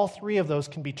think all three of those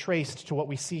can be traced to what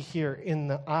we see here in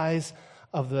the eyes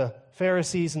of the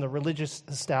Pharisees and the religious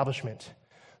establishment.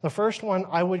 The first one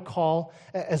I would call,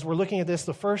 as we're looking at this,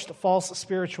 the first false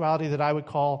spirituality that I would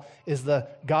call is the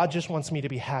God just wants me to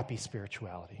be happy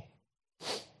spirituality.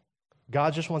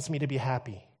 God just wants me to be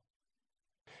happy.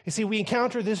 You see, we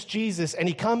encounter this Jesus, and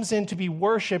he comes in to be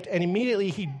worshiped, and immediately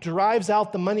he drives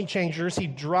out the money changers. He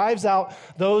drives out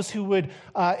those who would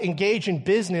engage in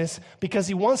business because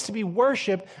he wants to be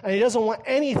worshiped, and he doesn't want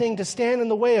anything to stand in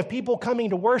the way of people coming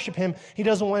to worship him. He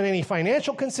doesn't want any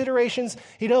financial considerations.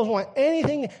 He doesn't want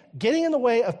anything getting in the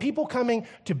way of people coming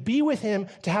to be with him,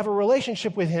 to have a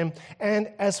relationship with him.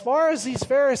 And as far as these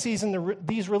Pharisees and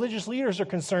these religious leaders are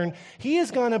concerned, he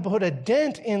is going to put a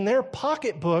dent in their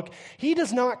pocketbook. He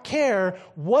does not not care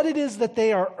what it is that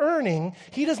they are earning.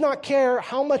 He does not care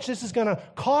how much this is going to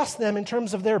cost them in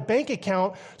terms of their bank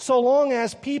account, so long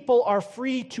as people are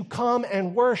free to come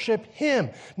and worship Him.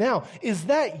 Now, is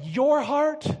that your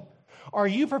heart? Are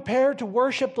you prepared to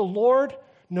worship the Lord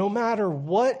no matter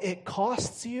what it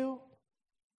costs you?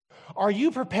 Are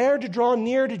you prepared to draw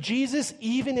near to Jesus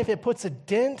even if it puts a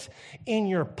dent in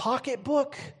your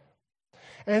pocketbook?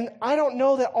 And I don't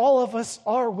know that all of us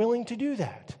are willing to do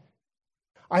that.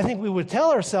 I think we would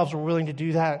tell ourselves we're willing to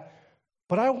do that,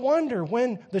 but I wonder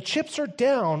when the chips are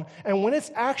down and when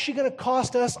it's actually going to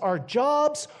cost us our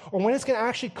jobs or when it's going to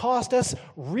actually cost us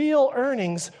real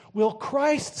earnings, will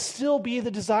Christ still be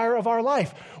the desire of our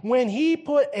life? When He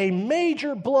put a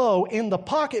major blow in the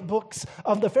pocketbooks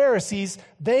of the Pharisees,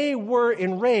 they were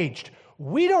enraged.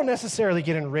 We don't necessarily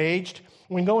get enraged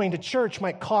when going to church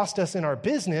might cost us in our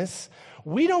business.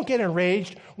 We don't get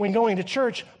enraged when going to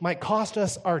church might cost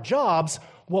us our jobs.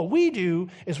 What we do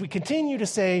is we continue to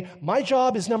say, my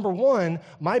job is number one,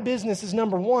 my business is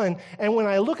number one, and when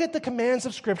I look at the commands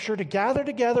of Scripture to gather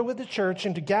together with the church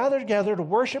and to gather together to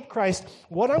worship Christ,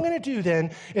 what I'm going to do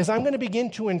then is I'm going to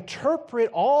begin to interpret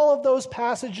all of those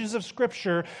passages of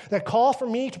Scripture that call for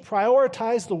me to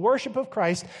prioritize the worship of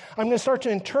Christ. I'm going to start to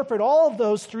interpret all of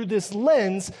those through this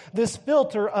lens, this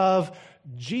filter of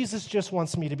Jesus just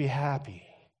wants me to be happy.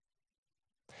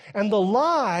 And the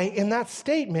lie in that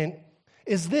statement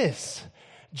is this: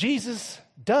 Jesus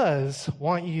does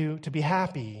want you to be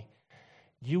happy.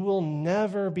 You will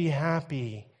never be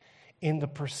happy in the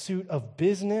pursuit of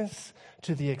business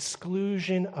to the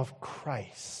exclusion of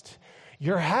Christ.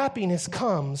 Your happiness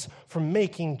comes from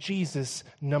making Jesus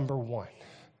number one.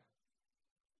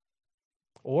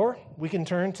 Or we can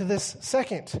turn to this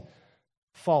second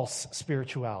false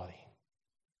spirituality,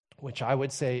 which I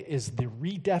would say is the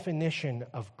redefinition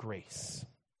of grace.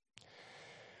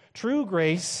 True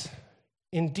grace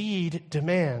indeed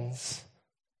demands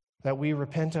that we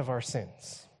repent of our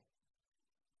sins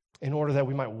in order that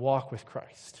we might walk with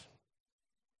Christ.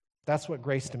 That's what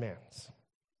grace demands.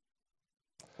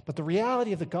 But the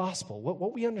reality of the gospel,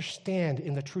 what we understand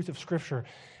in the truth of Scripture,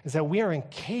 is that we are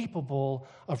incapable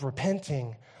of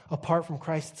repenting apart from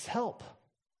Christ's help.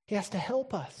 He has to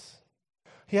help us.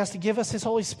 He has to give us His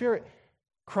Holy Spirit.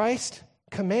 Christ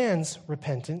commands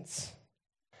repentance,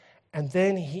 and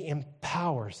then He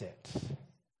empowers it.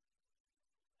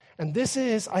 And this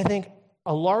is, I think,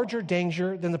 a larger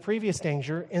danger than the previous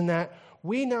danger in that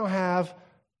we now have,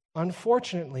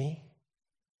 unfortunately,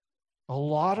 a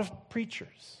lot of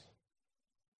preachers.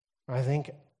 I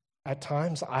think at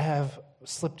times I have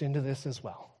slipped into this as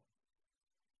well,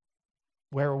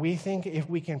 where we think if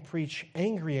we can preach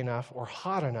angry enough or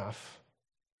hot enough,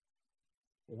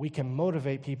 we can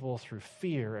motivate people through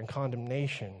fear and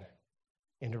condemnation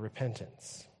into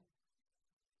repentance.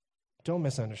 Don't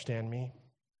misunderstand me.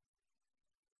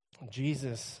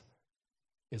 Jesus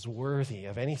is worthy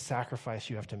of any sacrifice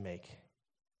you have to make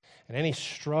and any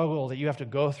struggle that you have to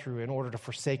go through in order to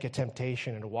forsake a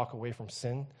temptation and to walk away from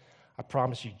sin. I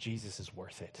promise you, Jesus is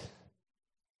worth it.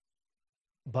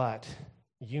 But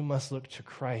you must look to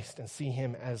Christ and see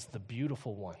Him as the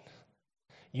beautiful one.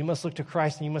 You must look to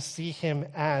Christ and you must see Him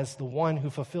as the one who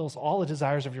fulfills all the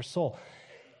desires of your soul.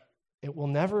 It will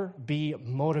never be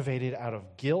motivated out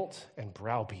of guilt and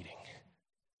browbeating.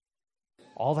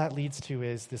 All that leads to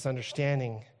is this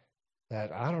understanding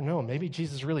that, I don't know, maybe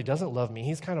Jesus really doesn't love me.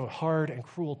 He's kind of a hard and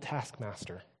cruel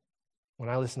taskmaster when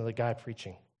I listen to the guy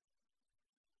preaching.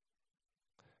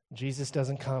 Jesus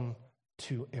doesn't come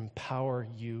to empower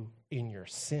you in your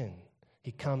sin.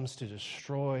 He comes to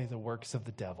destroy the works of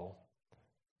the devil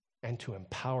and to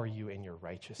empower you in your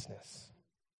righteousness.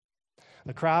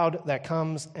 The crowd that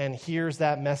comes and hears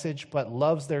that message but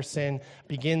loves their sin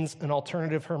begins an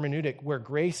alternative hermeneutic where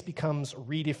grace becomes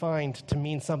redefined to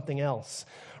mean something else.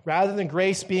 Rather than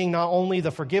grace being not only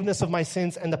the forgiveness of my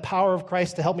sins and the power of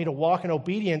Christ to help me to walk in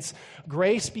obedience,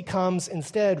 grace becomes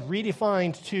instead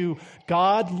redefined to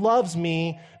God loves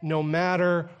me no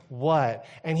matter what.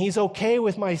 And He's okay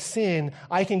with my sin.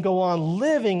 I can go on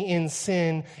living in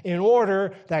sin in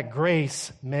order that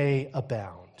grace may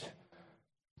abound.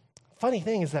 Funny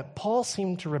thing is that Paul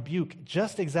seemed to rebuke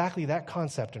just exactly that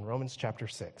concept in Romans chapter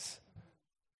 6.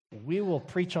 We will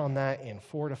preach on that in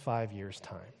 4 to 5 years'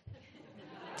 time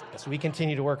as we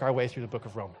continue to work our way through the book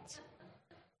of Romans.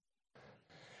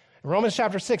 In Romans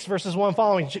chapter 6, verses 1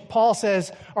 following, Paul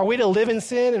says, are we to live in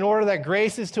sin in order that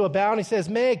grace is to abound? He says,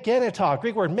 me geneta,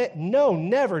 Greek word, no,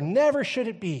 never should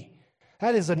it be.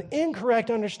 That is an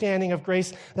incorrect understanding of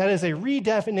grace. That is a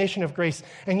redefinition of grace.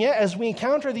 And yet, as we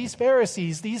encounter these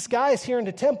Pharisees, these guys here in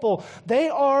the temple, they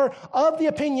are of the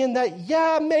opinion that,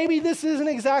 yeah, maybe this isn't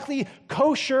exactly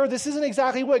kosher. This isn't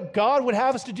exactly what God would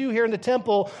have us to do here in the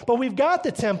temple. But we've got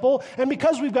the temple. And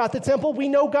because we've got the temple, we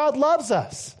know God loves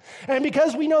us. And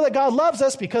because we know that God loves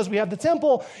us, because we have the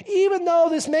temple, even though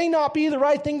this may not be the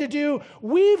right thing to do,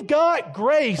 we've got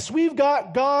grace. We've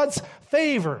got God's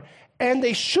favor. And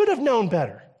they should have known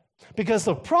better, because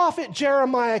the prophet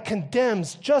Jeremiah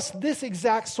condemns just this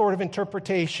exact sort of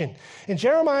interpretation. In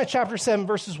Jeremiah chapter 7,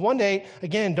 verses 1 to 8,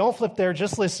 again, don't flip there,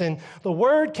 just listen. The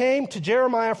word came to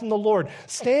Jeremiah from the Lord.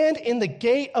 Stand in the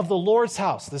gate of the Lord's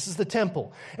house, this is the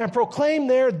temple, and proclaim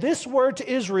there this word to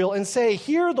Israel, and say,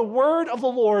 hear the word of the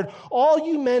Lord, all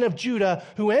you men of Judah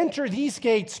who enter these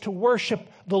gates to worship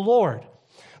the Lord.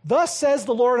 Thus says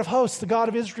the Lord of hosts, the God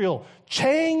of Israel,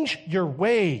 change your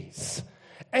ways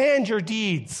and your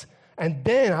deeds, and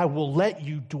then I will let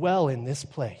you dwell in this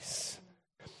place.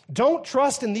 Don't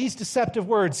trust in these deceptive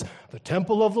words, the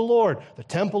temple of the Lord, the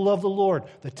temple of the Lord,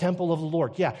 the temple of the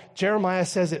Lord. Yeah, Jeremiah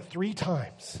says it 3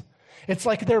 times. It's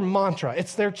like their mantra.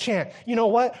 It's their chant. You know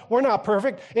what? We're not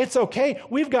perfect. It's okay.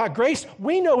 We've got grace.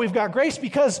 We know we've got grace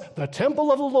because the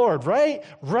temple of the Lord, right?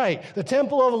 Right. The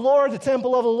temple of the Lord, the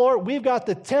temple of the Lord. We've got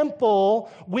the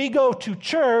temple. We go to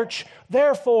church.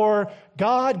 Therefore,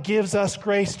 God gives us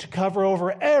grace to cover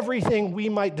over everything we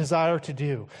might desire to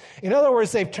do. In other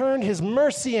words, they've turned his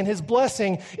mercy and his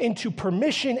blessing into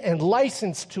permission and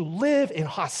license to live in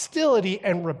hostility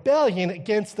and rebellion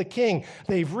against the king.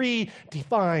 They've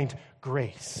redefined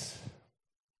grace.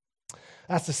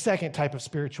 That's the second type of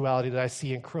spirituality that I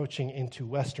see encroaching into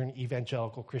Western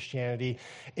evangelical Christianity.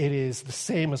 It is the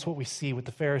same as what we see with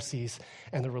the Pharisees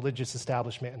and the religious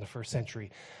establishment in the first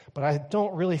century. But I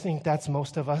don't really think that's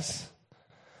most of us.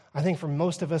 I think for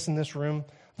most of us in this room,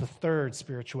 the third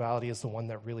spirituality is the one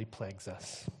that really plagues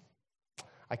us.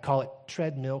 I call it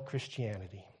treadmill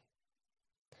Christianity.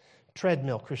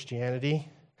 Treadmill Christianity.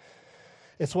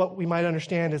 It's what we might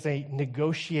understand as a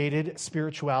negotiated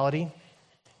spirituality.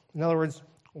 In other words,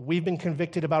 we've been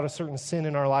convicted about a certain sin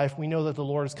in our life. We know that the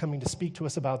Lord is coming to speak to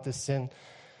us about this sin,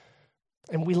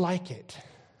 and we like it.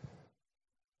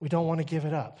 We don't want to give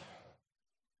it up.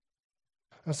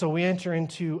 And so we enter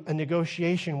into a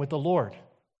negotiation with the Lord.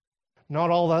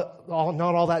 Not all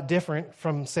that different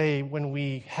from, say, when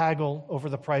we haggle over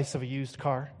the price of a used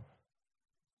car.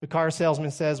 The car salesman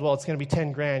says, well, it's going to be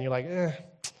 10 grand. You're like,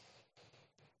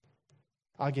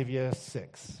 I'll give you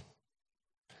 6.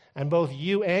 And both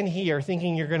you and he are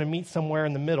thinking you're going to meet somewhere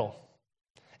in the middle.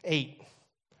 8.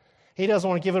 He doesn't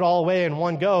want to give it all away in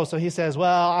one go, so he says,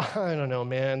 well, I don't know,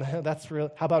 man. That's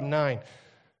real. How about 9?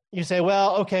 You say,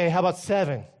 well, okay, how about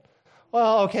 7?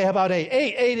 Well, okay, how about 8?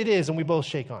 8 it is, and we both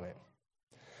shake on it.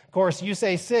 Of course, you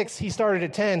say 6, he started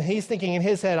at 10. He's thinking in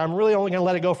his head, I'm really only going to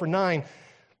let it go for 9.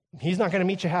 He's not going to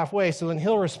meet you halfway, so then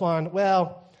he'll respond,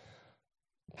 well,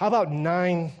 how about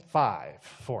 9.5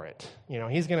 for it? You know,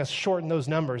 he's going to shorten those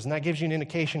numbers, and that gives you an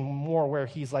indication more where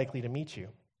he's likely to meet you.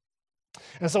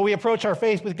 And so we approach our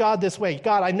faith with God this way.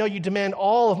 God, I know you demand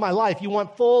all of my life. You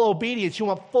want full obedience. You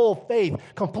want full faith,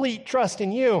 complete trust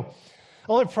in you.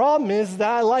 The only problem is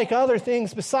that I like other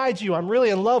things besides you. I'm really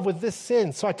in love with this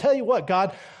sin. So I tell you what,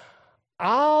 God,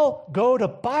 I'll go to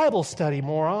Bible study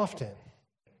more often.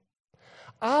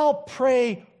 I'll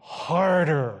pray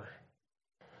harder.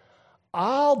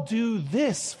 I'll do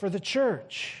this for the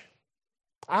church.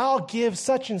 I'll give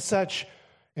such and such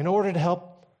in order to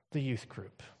help the youth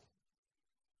group.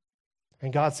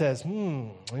 And God says,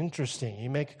 interesting. You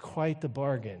make quite the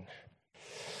bargain.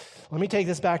 Let me take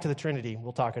this back to the Trinity.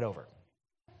 We'll talk it over.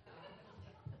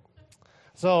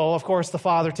 So, of course, the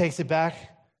Father takes it back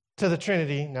to the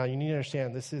Trinity. Now, you need to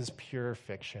understand, this is pure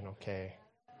fiction, okay,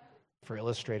 for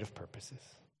illustrative purposes.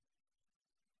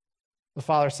 The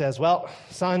Father says, well,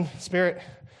 Son, Spirit,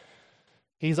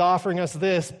 He's offering us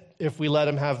this if we let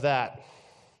Him have that.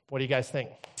 What do you guys think?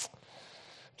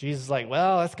 Jesus is like,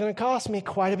 well, that's going to cost me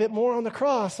quite a bit more on the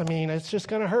cross. I mean, it's just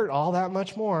going to hurt all that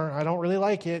much more. I don't really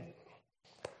like it.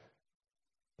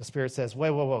 The Spirit says,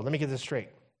 whoa, let me get this straight.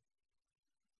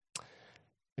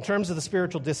 In terms of the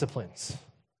spiritual disciplines,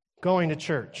 going to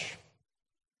church,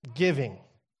 giving,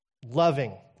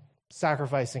 loving,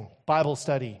 sacrificing, Bible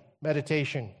study,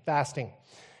 meditation, fasting,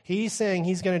 He's saying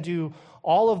He's going to do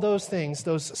all of those things,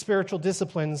 those spiritual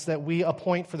disciplines that we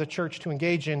appoint for the church to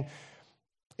engage in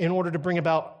order to bring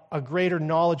about a greater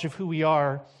knowledge of who we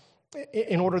are,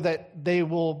 in order that they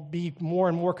will be more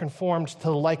and more conformed to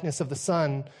the likeness of the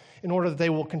Son, in order that they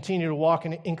will continue to walk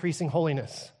in increasing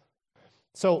holiness.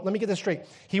 So let me get this straight.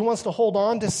 He wants to hold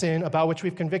on to sin about which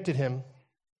we've convicted him.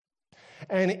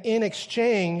 And in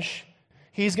exchange,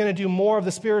 he's going to do more of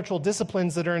the spiritual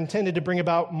disciplines that are intended to bring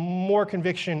about more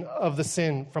conviction of the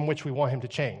sin from which we want him to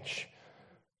change.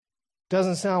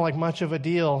 Doesn't sound like much of a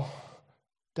deal,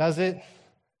 does it?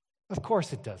 Of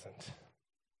course it doesn't.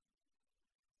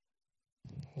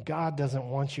 God doesn't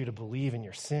want you to believe in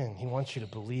your sin. He wants you to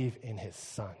believe in his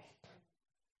Son.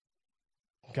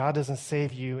 God doesn't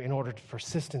save you in order to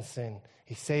persist in sin.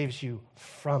 He saves you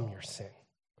from your sin.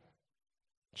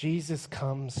 Jesus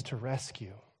comes to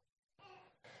rescue.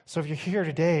 So if you're here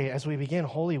today, as we begin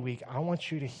Holy Week, I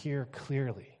want you to hear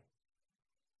clearly.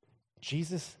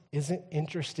 Jesus isn't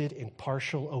interested in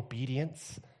partial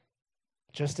obedience,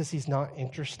 just as he's not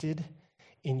interested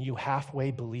in you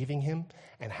halfway believing him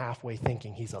and halfway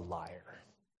thinking he's a liar.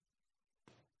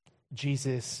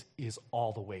 Jesus is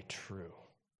all the way true.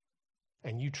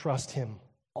 And you trust him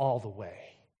all the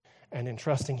way. And in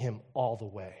trusting him all the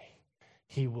way,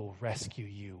 he will rescue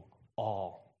you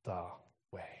all the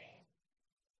way.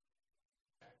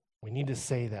 We need to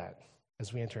say that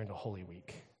as we enter into Holy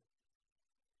Week.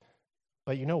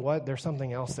 But you know what? There's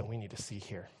something else that we need to see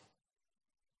here.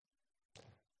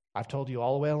 I've told you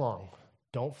all the way along,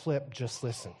 don't flip, just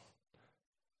listen.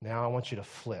 Now I want you to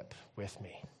flip with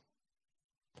me.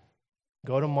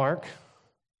 Go to Mark.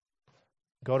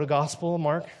 Go to Gospel of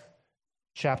Mark,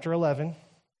 chapter 11.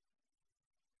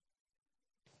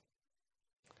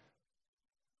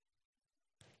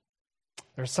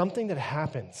 There's something that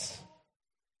happens.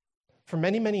 For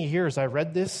many, many years, I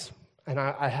read this, and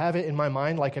I have it in my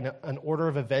mind like an order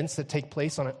of events that take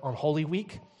place on Holy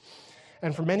Week.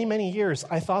 And for many, many years,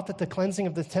 I thought that the cleansing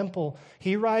of the temple,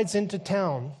 he rides into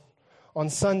town on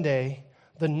Sunday,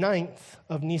 the 9th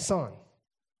of Nisan.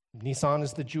 Nisan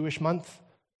is the Jewish month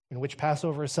in which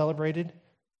Passover is celebrated.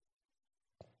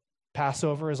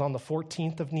 Passover is on the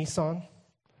 14th of Nisan.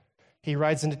 He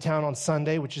rides into town on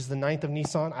Sunday, which is the 9th of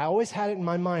Nisan. I always had it in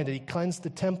my mind that he cleansed the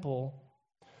temple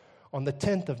on the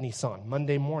 10th of Nisan,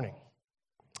 Monday morning.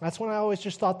 That's when I always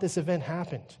just thought this event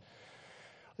happened.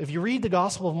 If you read the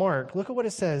Gospel of Mark, look at what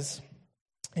it says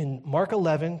in Mark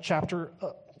 11, chapter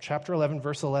 11,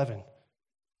 verse 11.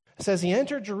 It says, he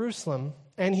entered Jerusalem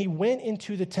and he went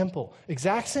into the temple.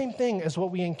 Exact same thing as what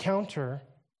we encounter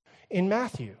in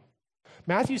Matthew.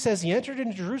 Matthew says he entered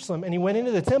into Jerusalem and he went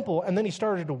into the temple and then he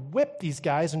started to whip these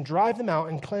guys and drive them out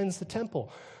and cleanse the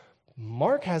temple.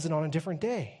 Mark has it on a different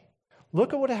day.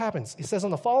 Look at what happens. It says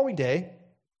on the following day,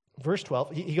 verse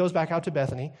 12, he goes back out to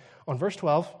Bethany. On verse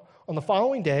 12, on the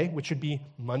following day, which would be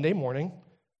Monday morning,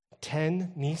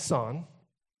 10 Nisan,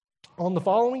 on the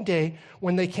following day,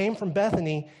 when they came from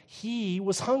Bethany, he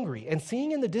was hungry. And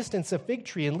seeing in the distance a fig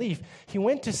tree and leaf, he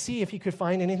went to see if he could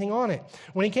find anything on it.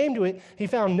 When he came to it, he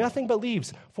found nothing but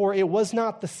leaves, for it was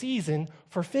not the season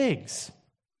for figs.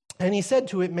 And he said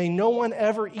to it, may no one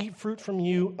ever eat fruit from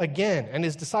you again. And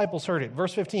his disciples heard it.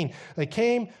 Verse 15, they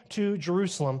came to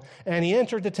Jerusalem, and he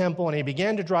entered the temple, and he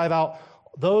began to drive out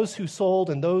those who sold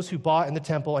and those who bought in the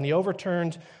temple, and he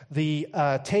overturned the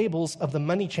tables of the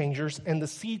money changers and the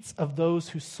seats of those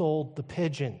who sold the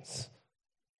pigeons.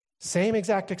 Same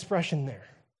exact expression there.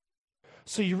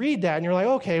 So you read that and you're like,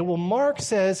 okay, well, Mark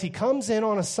says he comes in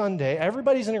on a Sunday.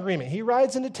 Everybody's in agreement. He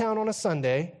rides into town on a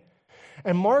Sunday,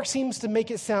 and Mark seems to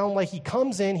make it sound like he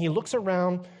comes in, he looks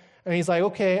around, and he's like,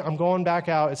 okay, I'm going back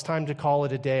out. It's time to call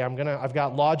it a day. I've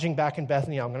got lodging back in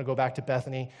Bethany. I'm going to go back to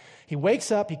Bethany. He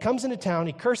wakes up, he comes into town,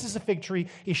 he curses a fig tree,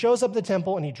 he shows up at the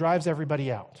temple, and he drives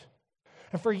everybody out.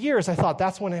 And for years, I thought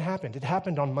that's when it happened. It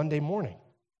happened on Monday morning.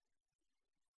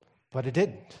 But it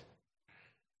didn't.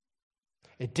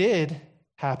 It did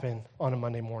happen on a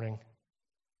Monday morning,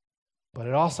 but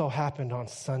it also happened on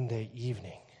Sunday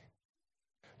evening.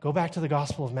 Go back to the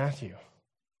Gospel of Matthew,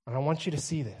 and I want you to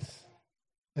see this.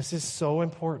 This is so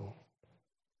important.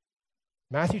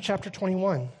 Matthew chapter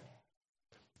 21,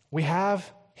 we have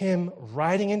him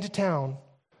riding into town,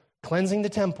 cleansing the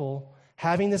temple,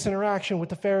 having this interaction with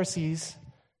the Pharisees.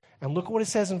 And look what it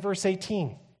says in verse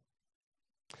 18.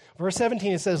 Verse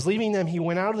 17, it says, leaving them, he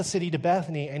went out of the city to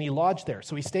Bethany, and he lodged there.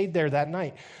 So he stayed there that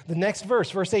night. The next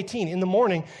verse, verse 18, in the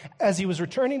morning, as he was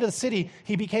returning to the city,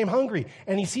 he became hungry,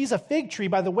 and he sees a fig tree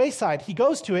by the wayside. He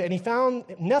goes to it, and he found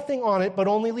nothing on it but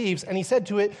only leaves. And he said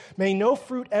to it, may no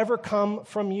fruit ever come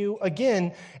from you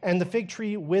again. And the fig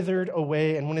tree withered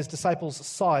away. And when his disciples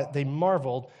saw it, they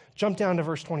marveled. Jump down to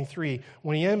verse 23.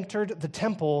 When he entered the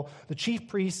temple, the chief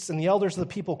priests and the elders of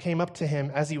the people came up to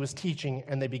him as he was teaching,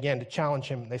 and they began to challenge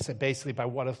him. They said, basically, by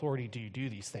what authority do you do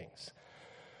these things?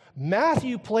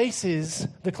 Matthew places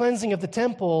the cleansing of the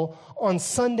temple on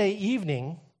Sunday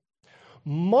evening.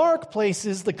 Mark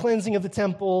places the cleansing of the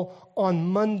temple on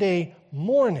Monday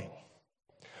morning.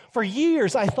 For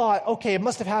years, I thought, okay, it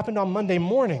must have happened on Monday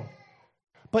morning.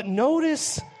 But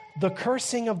notice the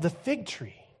cursing of the fig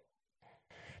tree.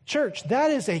 Church,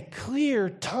 that is a clear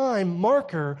time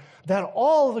marker that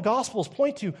all of the Gospels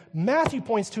point to. Matthew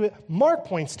points to it. Mark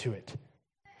points to it.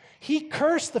 He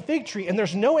cursed the fig tree, and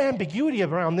there's no ambiguity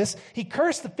around this. He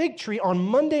cursed the fig tree on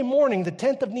Monday morning, the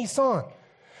 10th of Nisan.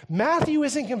 Matthew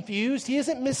isn't confused. He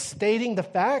isn't misstating the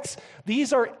facts.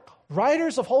 These are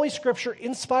writers of Holy Scripture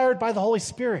inspired by the Holy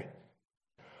Spirit.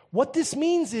 What this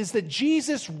means is that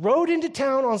Jesus rode into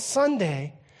town on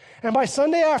Sunday, and by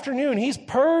Sunday afternoon, he's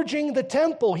purging the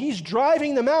temple. He's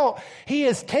driving them out. He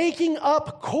is taking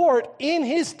up court in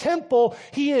his temple.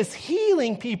 He is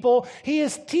healing people. He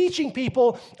is teaching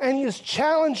people, and he is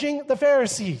challenging the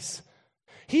Pharisees.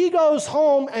 He goes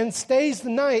home and stays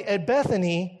the night at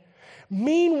Bethany.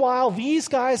 Meanwhile, these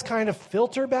guys kind of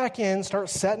filter back in, start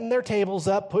setting their tables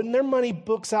up, putting their money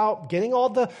books out, getting all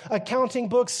the accounting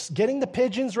books, getting the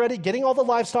pigeons ready, getting all the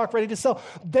livestock ready to sell.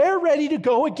 They're ready to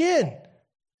go again.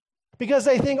 Because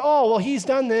they think, oh, well, he's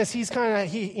done this. He kind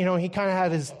of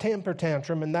had his temper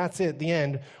tantrum, and that's it, the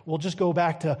end. We'll just go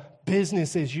back to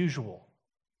business as usual.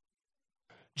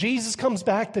 Jesus comes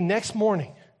back the next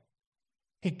morning.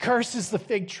 He curses the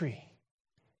fig tree.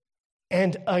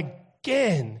 And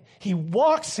again, he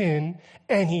walks in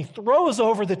and he throws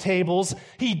over the tables.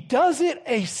 He does it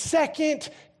a second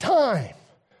time.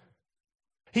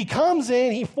 He comes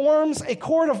in, he forms a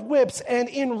cord of whips, and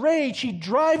in rage, he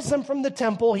drives them from the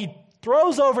temple. He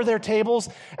throws over their tables,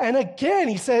 and again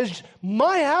he says,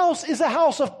 my house is a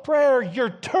house of prayer. You're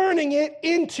turning it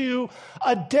into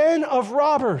a den of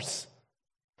robbers.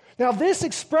 Now this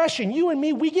expression, you and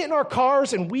me, we get in our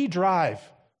cars and we drive.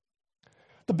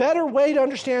 The better way to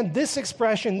understand this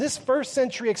expression, this first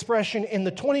century expression in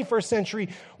the 21st century,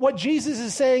 what Jesus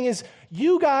is saying is,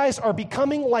 you guys are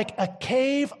becoming like a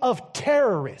cave of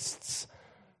terrorists.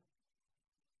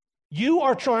 You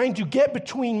are trying to get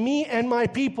between me and my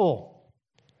people.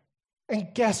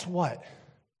 And guess what?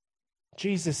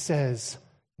 Jesus says,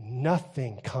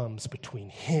 nothing comes between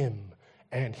him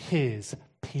and his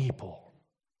people.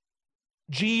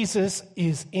 Jesus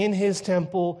is in his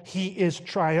temple. He is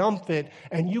triumphant,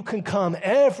 and you can come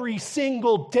every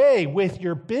single day with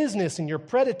your business and your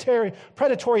predatory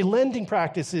lending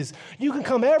practices. You can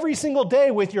come every single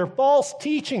day with your false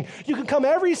teaching. You can come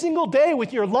every single day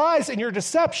with your lies and your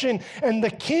deception, and the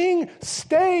king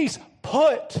stays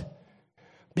put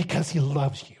because he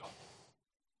loves you.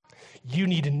 You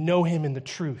need to know him in the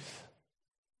truth,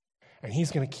 and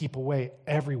he's going to keep away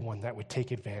everyone that would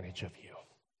take advantage of you.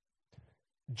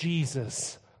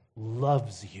 Jesus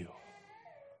loves you.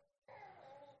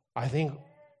 I think,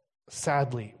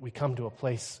 sadly, we come to a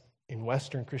place in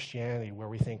Western Christianity where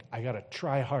we think, I got to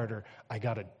try harder, I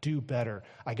got to do better,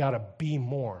 I got to be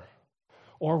more.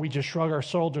 Or we just shrug our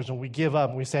shoulders and we give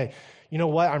up and we say, you know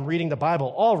what, I'm reading the Bible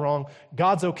all wrong.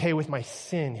 God's okay with my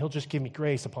sin. He'll just give me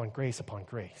grace upon grace upon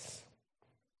grace.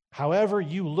 However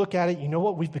you look at it, you know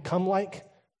what we've become like?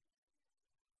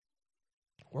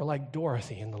 We're like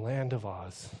Dorothy in the Land of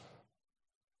Oz.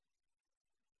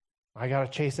 I got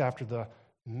to chase after the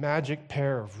magic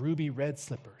pair of ruby red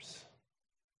slippers.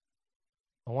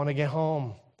 I want to get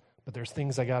home, but there's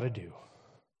things I got to do.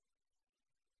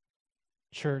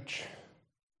 Church,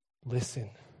 listen.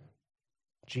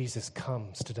 Jesus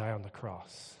comes to die on the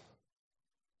cross.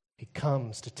 He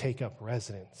comes to take up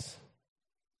residence.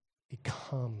 He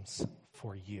comes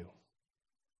for you.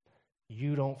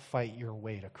 You don't fight your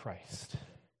way to Christ.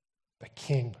 The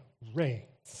King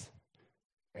reigns,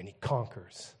 and he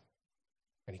conquers,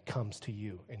 and he comes to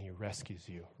you, and he rescues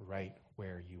you right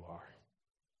where you are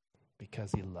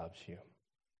because he loves you.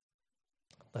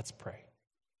 Let's pray.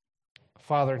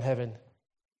 Father in heaven,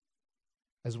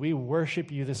 as we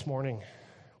worship you this morning,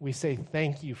 we say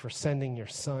thank you for sending your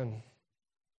Son.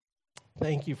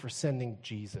 Thank you for sending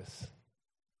Jesus.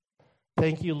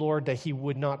 Thank you, Lord, that he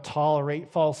would not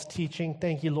tolerate false teaching.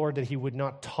 Thank you, Lord, that he would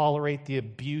not tolerate the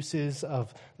abuses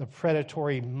of the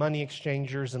predatory money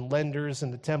exchangers and lenders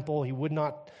in the temple. He would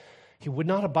not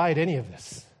abide any of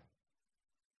this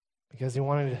because he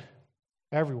wanted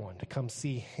everyone to come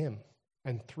see him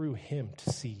and through him to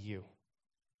see you.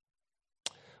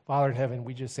 Father in heaven,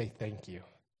 we just say thank you.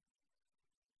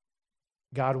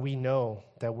 God, we know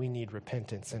that we need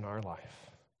repentance in our life.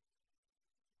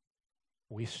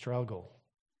 We struggle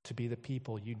to be the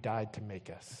people you died to make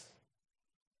us.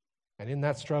 And in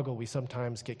that struggle, we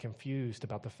sometimes get confused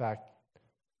about the fact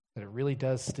that it really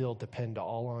does still depend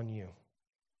all on you.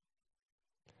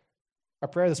 Our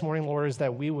prayer this morning, Lord, is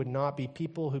that we would not be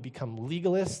people who become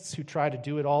legalists, who try to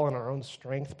do it all in our own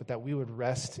strength, but that we would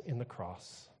rest in the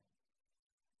cross.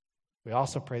 We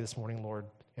also pray this morning, Lord,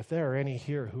 if there are any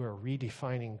here who are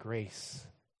redefining grace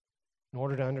in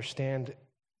order to understand,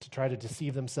 to try to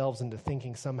deceive themselves into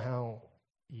thinking somehow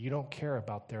you don't care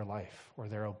about their life or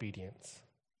their obedience,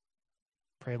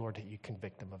 pray, Lord, that you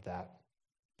convict them of that.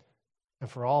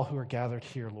 And for all who are gathered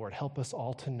here, Lord, help us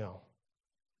all to know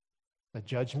that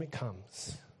judgment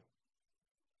comes.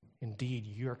 Indeed,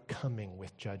 you're coming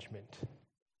with judgment.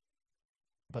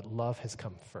 But love has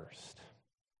come first.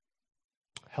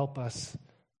 Help us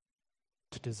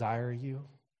to desire you,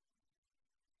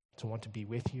 to want to be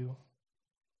with you.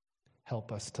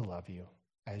 Help us to love you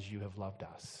as you have loved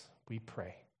us. We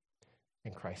pray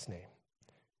in Christ's name.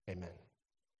 Amen.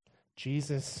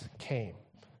 Jesus came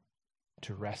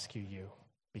to rescue you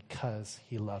because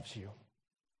he loves you.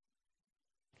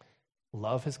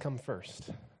 Love has come first,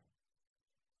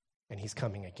 and he's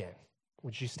coming again.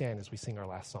 Would you stand as we sing our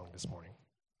last song this morning?